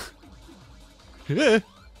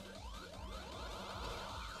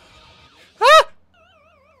 Ah!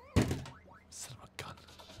 Son of a gun.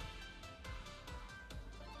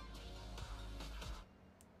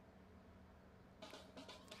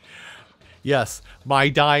 Yes, my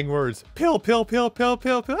dying words. Pill. Ah!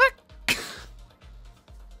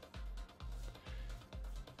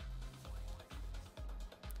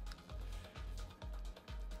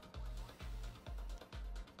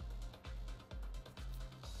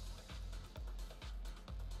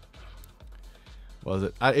 Was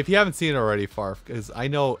it? If you haven't seen it already, Farf, because I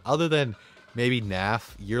know other than maybe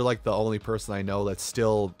Naf, you're like the only person I know that's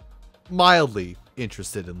still mildly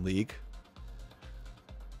interested in League.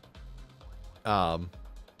 But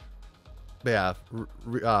yeah,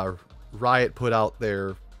 Riot put out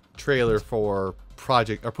their trailer for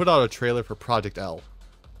put out a trailer for Project L,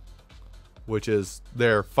 which is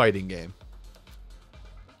their fighting game.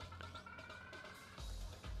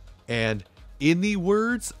 And in the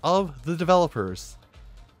words of the developers,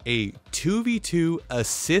 a 2v2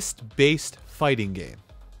 assist-based fighting game.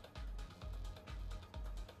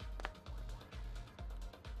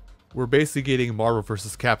 We're basically getting Marvel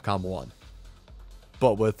vs. Capcom 1,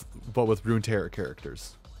 but with Runeterra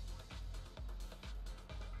characters.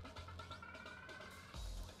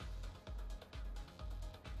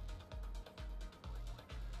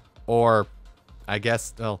 Or, I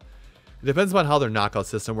guess, well, it depends on how their knockout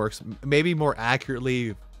system works. Maybe more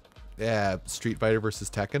accurately, Street Fighter versus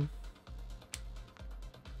Tekken.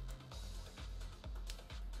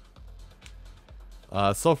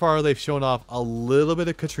 So far, they've shown off a little bit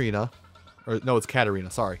of Katrina. Or, no, it's Katarina,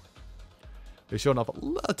 sorry. They've shown off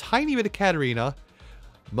a tiny bit of Katarina.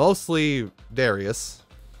 Mostly Darius.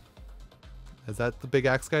 Is that the big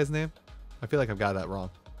axe guy's name? I feel like I've got that wrong.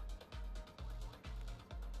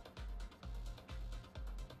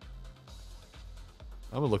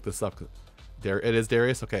 I'm gonna look this up. It is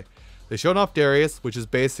Darius? Okay. They showed off Darius, which is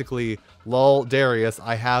basically, lol, Darius,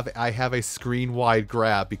 I have a screen-wide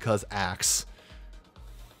grab because axe.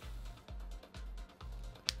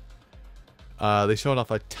 They showed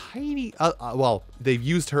off a tiny, well, they've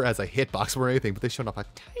used her as a hitbox or anything, but they showed off a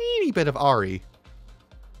tiny bit of Ari.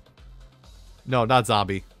 No, not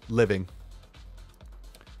zombie, living.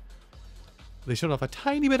 They showed off a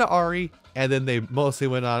tiny bit of Ari, and then they mostly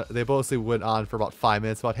went on for about 5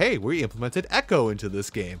 minutes about, hey, we implemented Echo into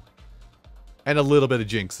this game. And a little bit of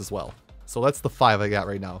Jinx as well. So that's the 5 I got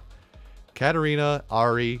right now. Katarina,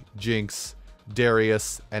 Ari, Jinx,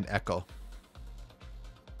 Darius, and Echo.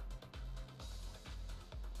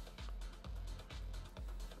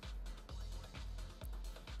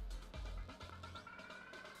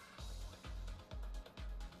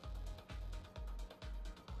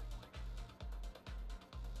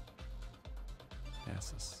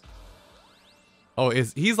 Oh,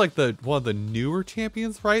 he's like one of the newer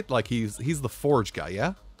champions, right? Like he's the Forge guy,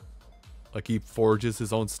 yeah? Like he forges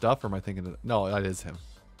his own stuff, or am I thinking of, no, that is him.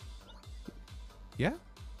 Yeah?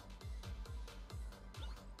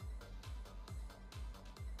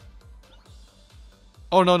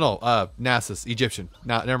 Oh no, Nasus, Egyptian.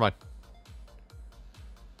 Nah, never mind.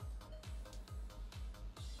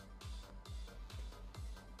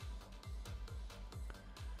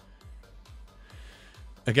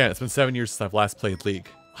 Again, it's been 7 years since I've last played League.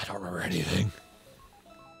 I don't remember anything.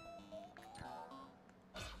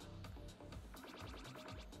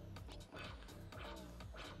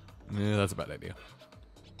 Yeah, that's a bad idea.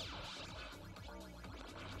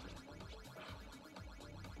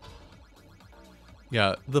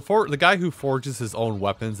 Yeah, the guy who forges his own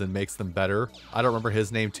weapons and makes them better. I don't remember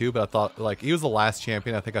his name too, but I thought, like, he was the last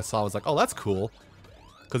champion I think I saw. I was like, oh, that's cool.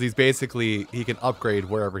 Because he's basically, he can upgrade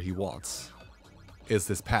wherever he wants. Is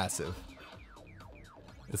this passive?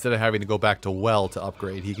 Instead of having to go back to well to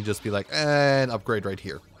upgrade, he can just be like, and upgrade right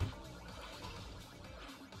here.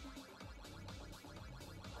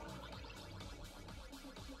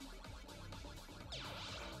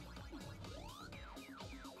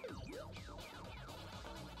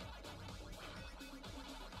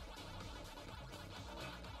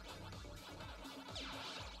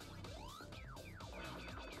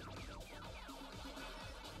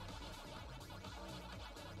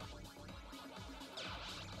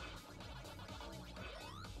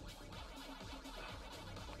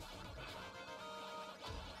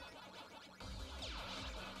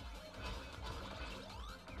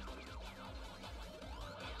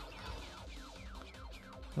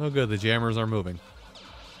 Oh good, the jammers are moving.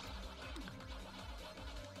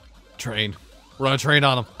 Train. We're on a train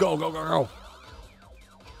on them. Go, go, go,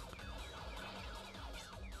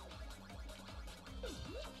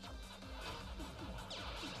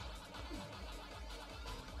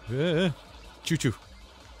 go. Choo-choo.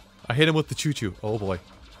 I hit him with the choo-choo. Oh boy.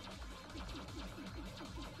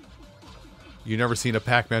 You never seen a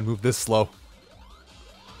Pac-Man move this slow.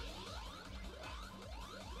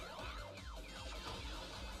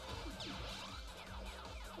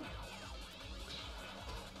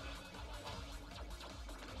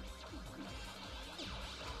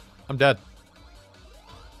 I'm dead.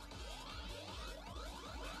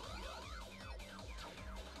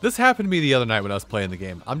 This happened to me the other night when I was playing the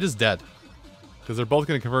game. I'm just dead. Because they're both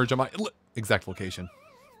going to converge on my exact location.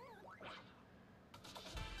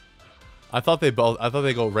 I thought they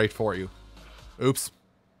go right for you. Oops.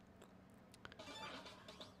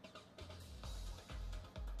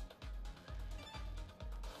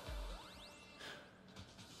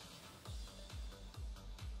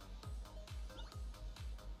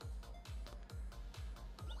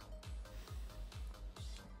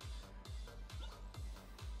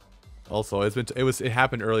 Also, it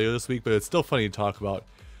happened earlier this week, but it's still funny to talk about.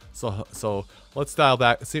 So let's dial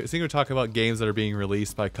back. Seeing we're talking about games that are being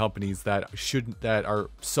released by companies that are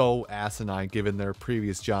so asinine given their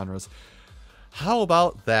previous genres. How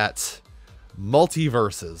about that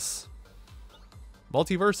multiverses?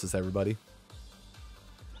 Multiverses, everybody.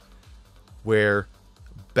 Where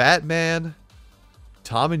Batman,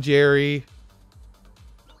 Tom and Jerry,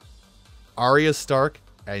 Arya Stark,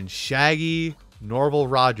 and Shaggy Norval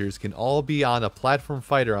Rogers can all be on a platform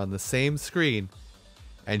fighter on the same screen,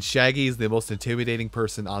 and Shaggy is the most intimidating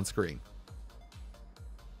person on screen.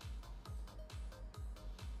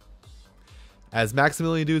 As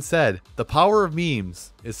Maximilian Dude said, the power of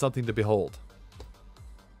memes is something to behold.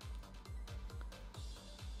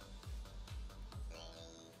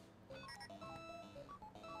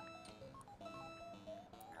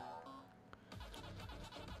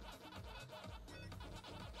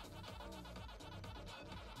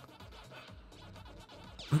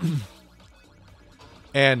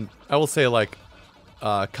 And I will say, like,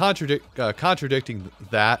 contradicting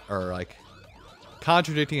that, or like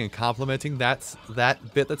contradicting and complimenting that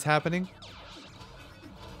bit that's happening.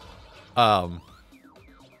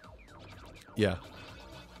 Yeah.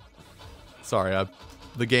 Sorry,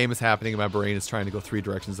 the game is happening and my brain is trying to go 3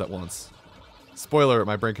 directions at once. Spoiler,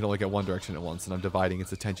 my brain can only get 1 direction at once, and I'm dividing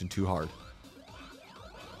its attention too hard.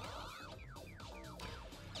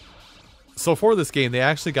 So for this game, they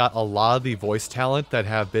actually got a lot of the voice talent that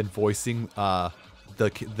have been voicing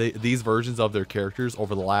these versions of their characters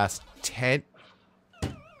over the last 10...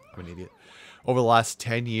 I'm an idiot. Over the last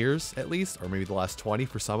 10 years, at least, or maybe the last 20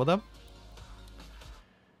 for some of them.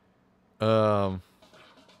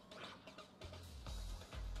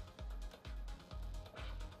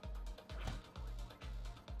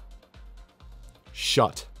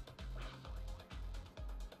 Shut.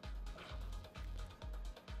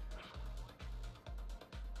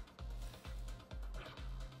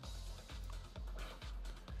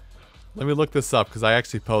 Let me look this up because I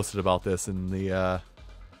actually posted about this in the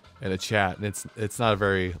in a chat, and it's not a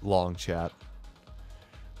very long chat.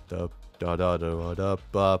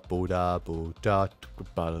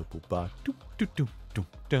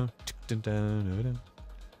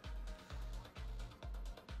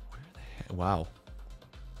 Wow.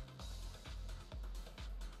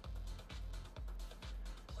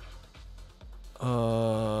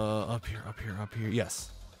 Up here.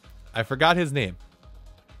 Yes. I forgot his name.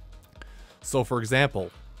 So, for example,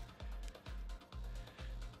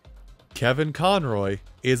 Kevin Conroy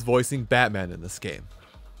is voicing Batman in this game.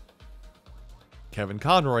 Kevin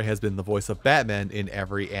Conroy has been the voice of Batman in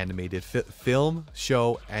every animated film,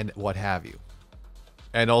 show, and what have you.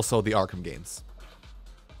 And also the Arkham games.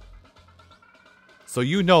 So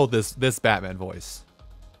you know this Batman voice.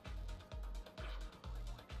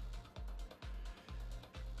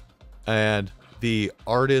 And the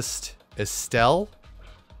artist Estelle,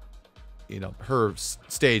 you know, her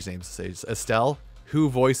stage name is Estelle, who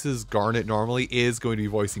voices Garnet normally, is going to be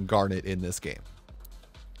voicing Garnet in this game.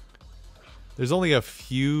 There's only a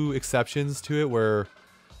few exceptions to it where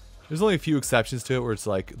it's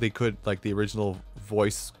like they could, like, the original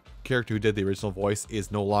voice character who did the original voice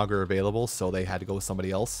is no longer available, so they had to go with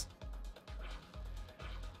somebody else.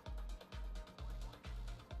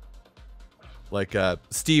 Like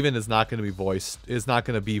Steven is not going to be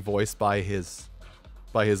voiced by his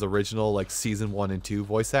original, like, season 1 and 2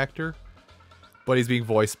 voice actor, but he's being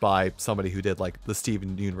voiced by somebody who did, like, the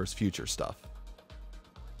Steven Universe Future stuff.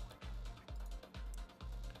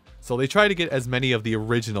 So they try to get as many of the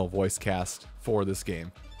original voice cast for this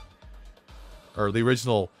game, or the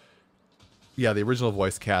original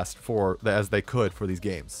voice cast as they could for these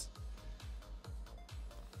games.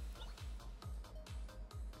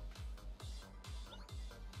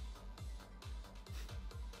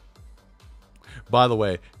 By the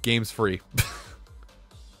way, game's free.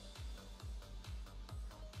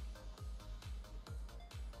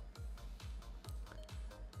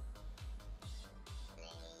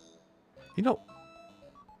 You know,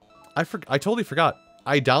 I totally forgot.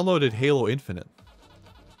 I downloaded Halo Infinite.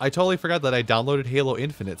 I totally forgot that I downloaded Halo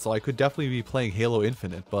Infinite, so I could definitely be playing Halo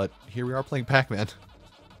Infinite, but here we are playing Pac-Man.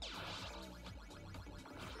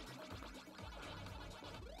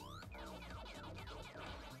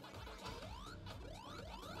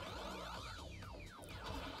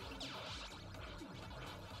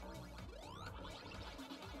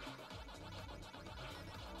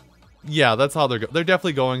 Yeah, that's how they're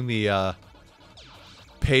definitely going the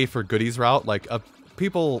pay for goodies route. Like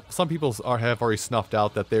some people have already snuffed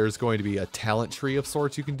out that there's going to be a talent tree of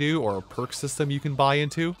sorts you can do, or a perk system you can buy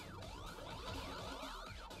into.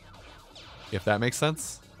 If that makes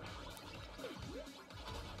sense.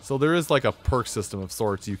 So there is like a perk system of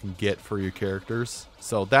sorts you can get for your characters.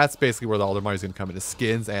 So that's basically where all their money's going to come into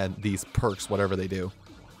skins and these perks, whatever they do.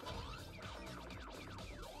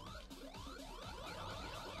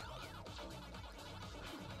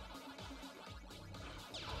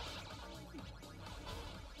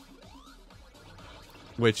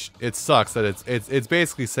 Which, it sucks that it's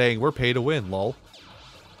basically saying we're pay to win, lol.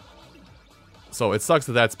 So it sucks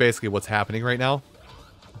that that's basically what's happening right now.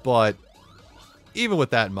 But even with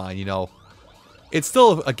that in mind, you know, it's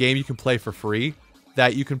still a game you can play for free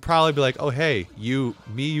that you can probably be like, oh, hey, you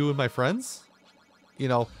and my friends, you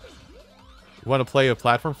know, want to play a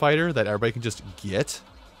platform fighter that everybody can just get?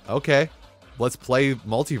 Okay, let's play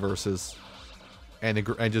multiverses and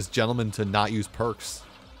just gentlemen to not use perks.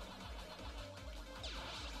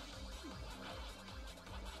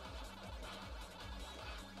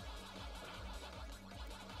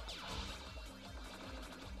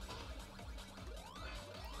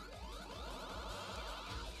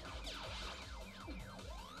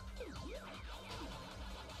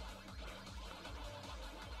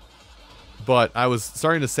 But I was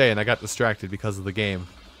starting to say, and I got distracted because of the game,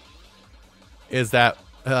 is that,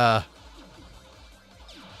 who are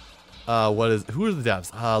the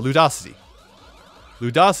devs? Ludosity.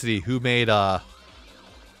 Ludosity, who made,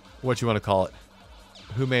 what you want to call it?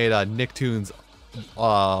 Who made, Nicktoons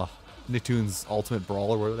Ultimate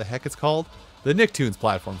Brawl, or whatever the heck it's called? The Nicktoons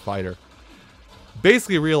platform fighter.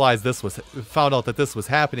 Basically realized found out that this was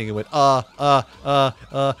happening and went,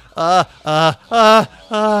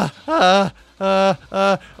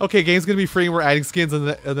 okay, game's gonna be free and we're adding skins in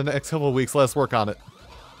the next couple of weeks. Let's work on it.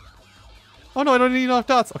 Oh no, I don't need enough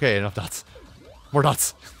dots. Okay, enough dots. More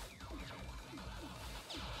dots.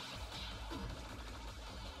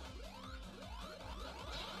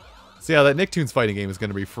 So yeah, that Nicktoons fighting game is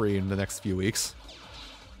gonna be free in the next few weeks.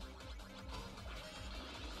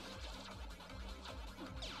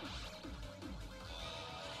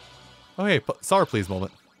 Oh hey, sour please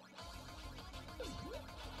moment.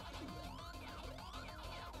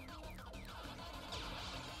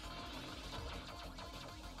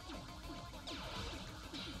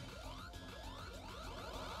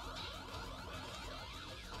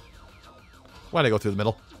 Why'd I go through the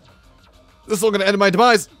middle? This is all gonna end in my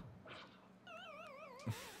demise!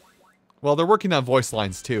 Well, they're working on voice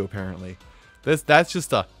lines too, apparently. That's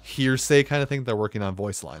just a hearsay kind of thing. They're working on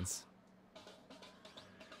voice lines.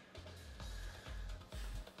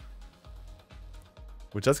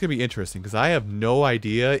 Which that's gonna be interesting because I have no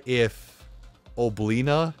idea if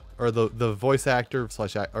Oblina or the voice actor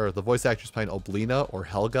or the voice actress playing Oblina or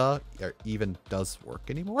Helga even does work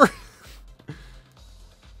anymore.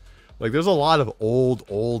 Like there's a lot of old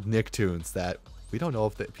Nicktoons that we don't know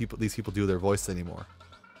if these people do their voice anymore.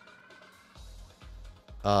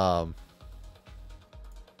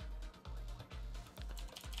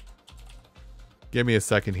 Give me a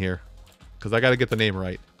second here because I got to get the name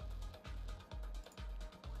right.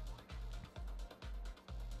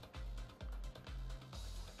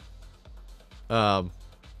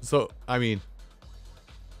 So, I mean,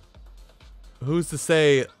 who's to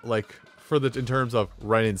say, like, in terms of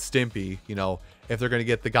Ren and Stimpy, you know, if they're going to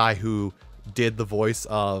get the guy who did the voice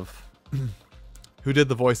of,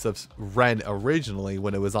 Ren originally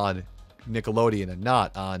when it was on Nickelodeon and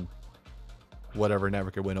not on whatever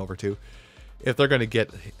network it went over to, if they're going to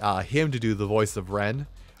get him to do the voice of Ren,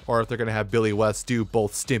 or if they're going to have Billy West do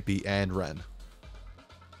both Stimpy and Ren.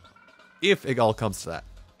 If it all comes to that.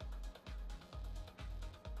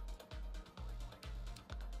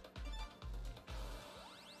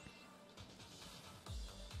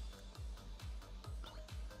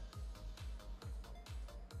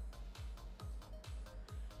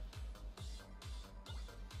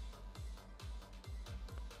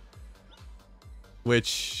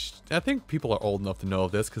 Which, I think people are old enough to know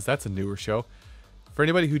of this, because that's a newer show. For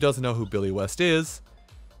anybody who doesn't know who Billy West is,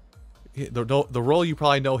 the role you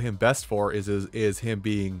probably know him best for is him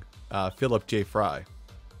being Philip J. Fry.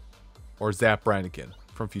 Or Zap Brannigan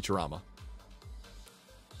from Futurama.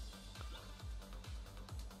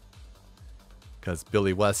 Because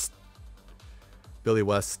Billy West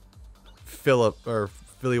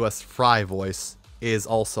Fry voice is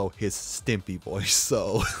also his Stimpy voice,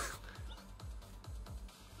 so...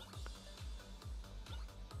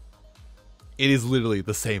 It is literally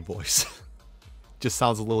the same voice. Just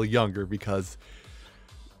sounds a little younger because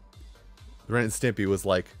Ren and Stimpy was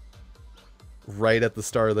like right at the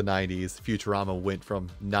start of the 90s. Futurama went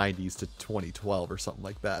from 90s to 2012 or something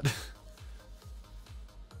like that.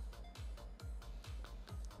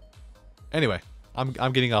 Anyway,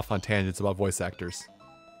 I'm getting off on tangents about voice actors.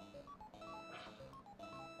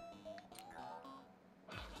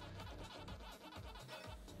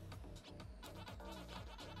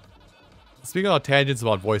 speaking of tangents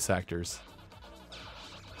about voice actors,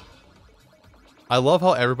 I love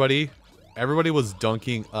how everybody was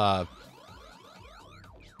dunking, yeah,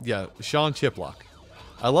 Sean Chiplock.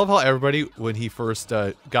 I love how everybody, when he first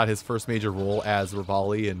got his first major role as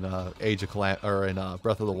Rivali in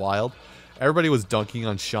Breath of the Wild, everybody was dunking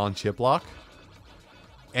on Sean Chiplock.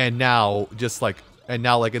 And now, in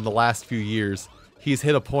the last few years, he's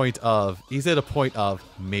hit a point of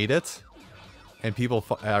made it, and people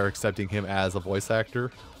are accepting him as a voice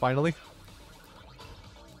actor finally.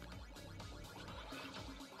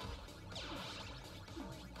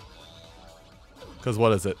 Because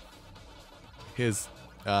what is it? His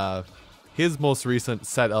most recent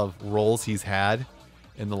set of roles he's had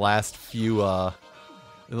in the last few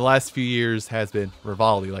years has been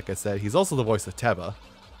Rivali, like I said. He's also the voice of Teba.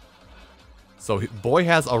 So boy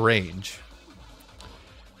has a range.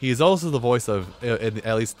 He is also the voice of,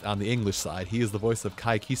 at least on the English side, he is the voice of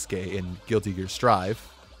Kai Kisuke in Guilty Gear Strive.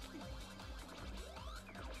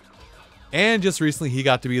 And just recently he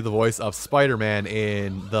got to be the voice of Spider-Man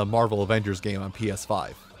in the Marvel Avengers game on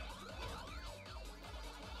PS5.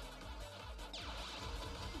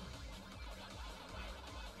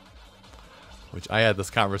 Which I had this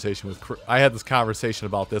conversation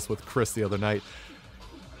about this with Chris the other night.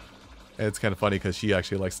 And it's kind of funny because she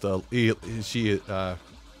actually likes to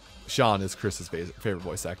Sean is Chris's favorite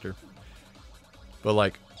voice actor. But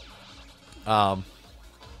like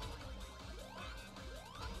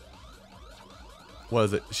what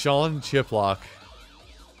is it? Sean Chiplock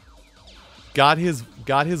got his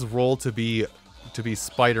role to be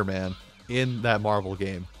Spider-Man in that Marvel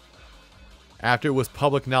game. After it was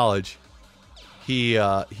public knowledge, he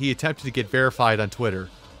attempted to get verified on Twitter.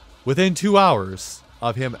 Within 2 hours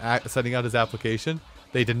of him sending out his application,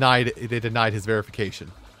 they denied his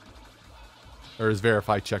verification, or his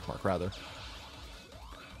verified checkmark rather.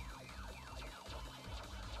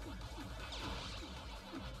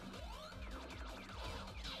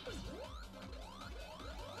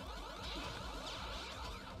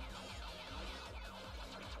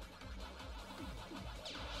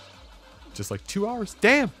 Just like 2 hours.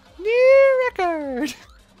 Damn! New record!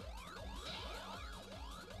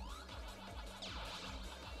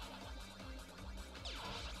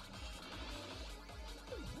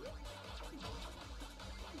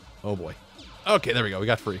 Oh boy. Okay, there we go. We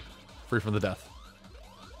got free. Free from the death.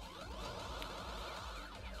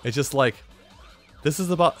 It's just like,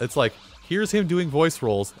 it's like, here's him doing voice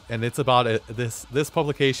roles, and it's about this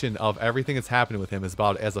publication of everything that's happening with him is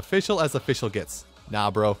about as official gets. Nah,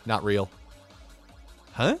 bro, not real.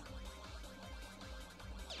 Huh?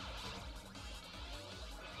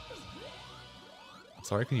 I'm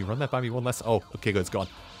sorry, can you run that by me one last... Oh, okay, good, it's gone.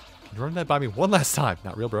 Can you run that by me one last time?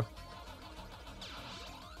 Not real, bro.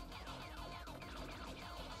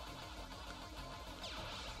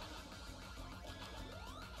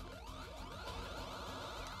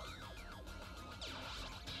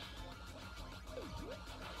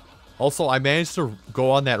 Also, I managed to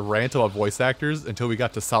go on that rant about voice actors until we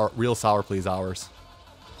got to real Sour Please hours.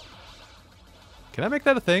 Can I make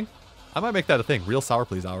that a thing? I might make that a thing. Real Sour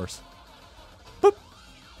Please hours. Boop.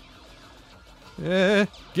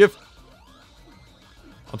 Give.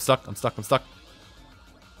 I'm stuck. I'm stuck. I'm stuck.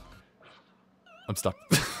 I'm stuck.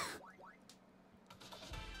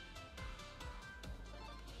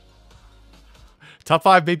 Top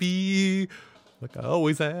 5, baby. Like I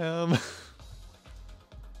always am.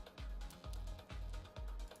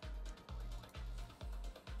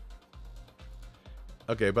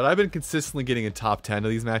 Okay, but I've been consistently getting in top 10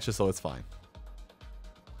 of these matches, so it's fine.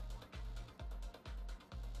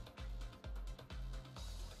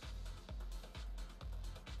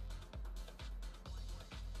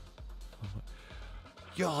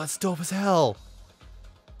 Yo, that's dope as hell.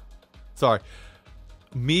 Sorry.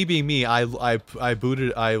 Me being me, I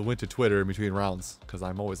went to Twitter in between rounds, because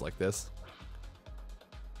I'm always like this.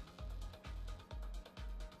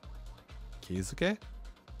 Kizuke?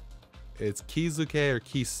 It's Kizuke or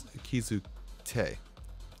Kizute.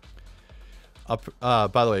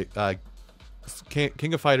 By the way,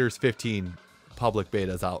 King of Fighters 15 public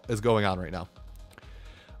beta is going on right now.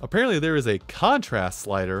 Apparently there is a contrast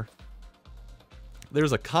slider.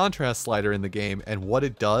 There's a contrast slider in the game, and what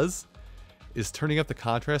it does is turning up the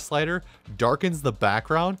contrast slider darkens the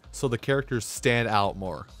background so the characters stand out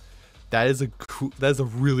more. That is a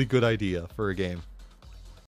really good idea for a game.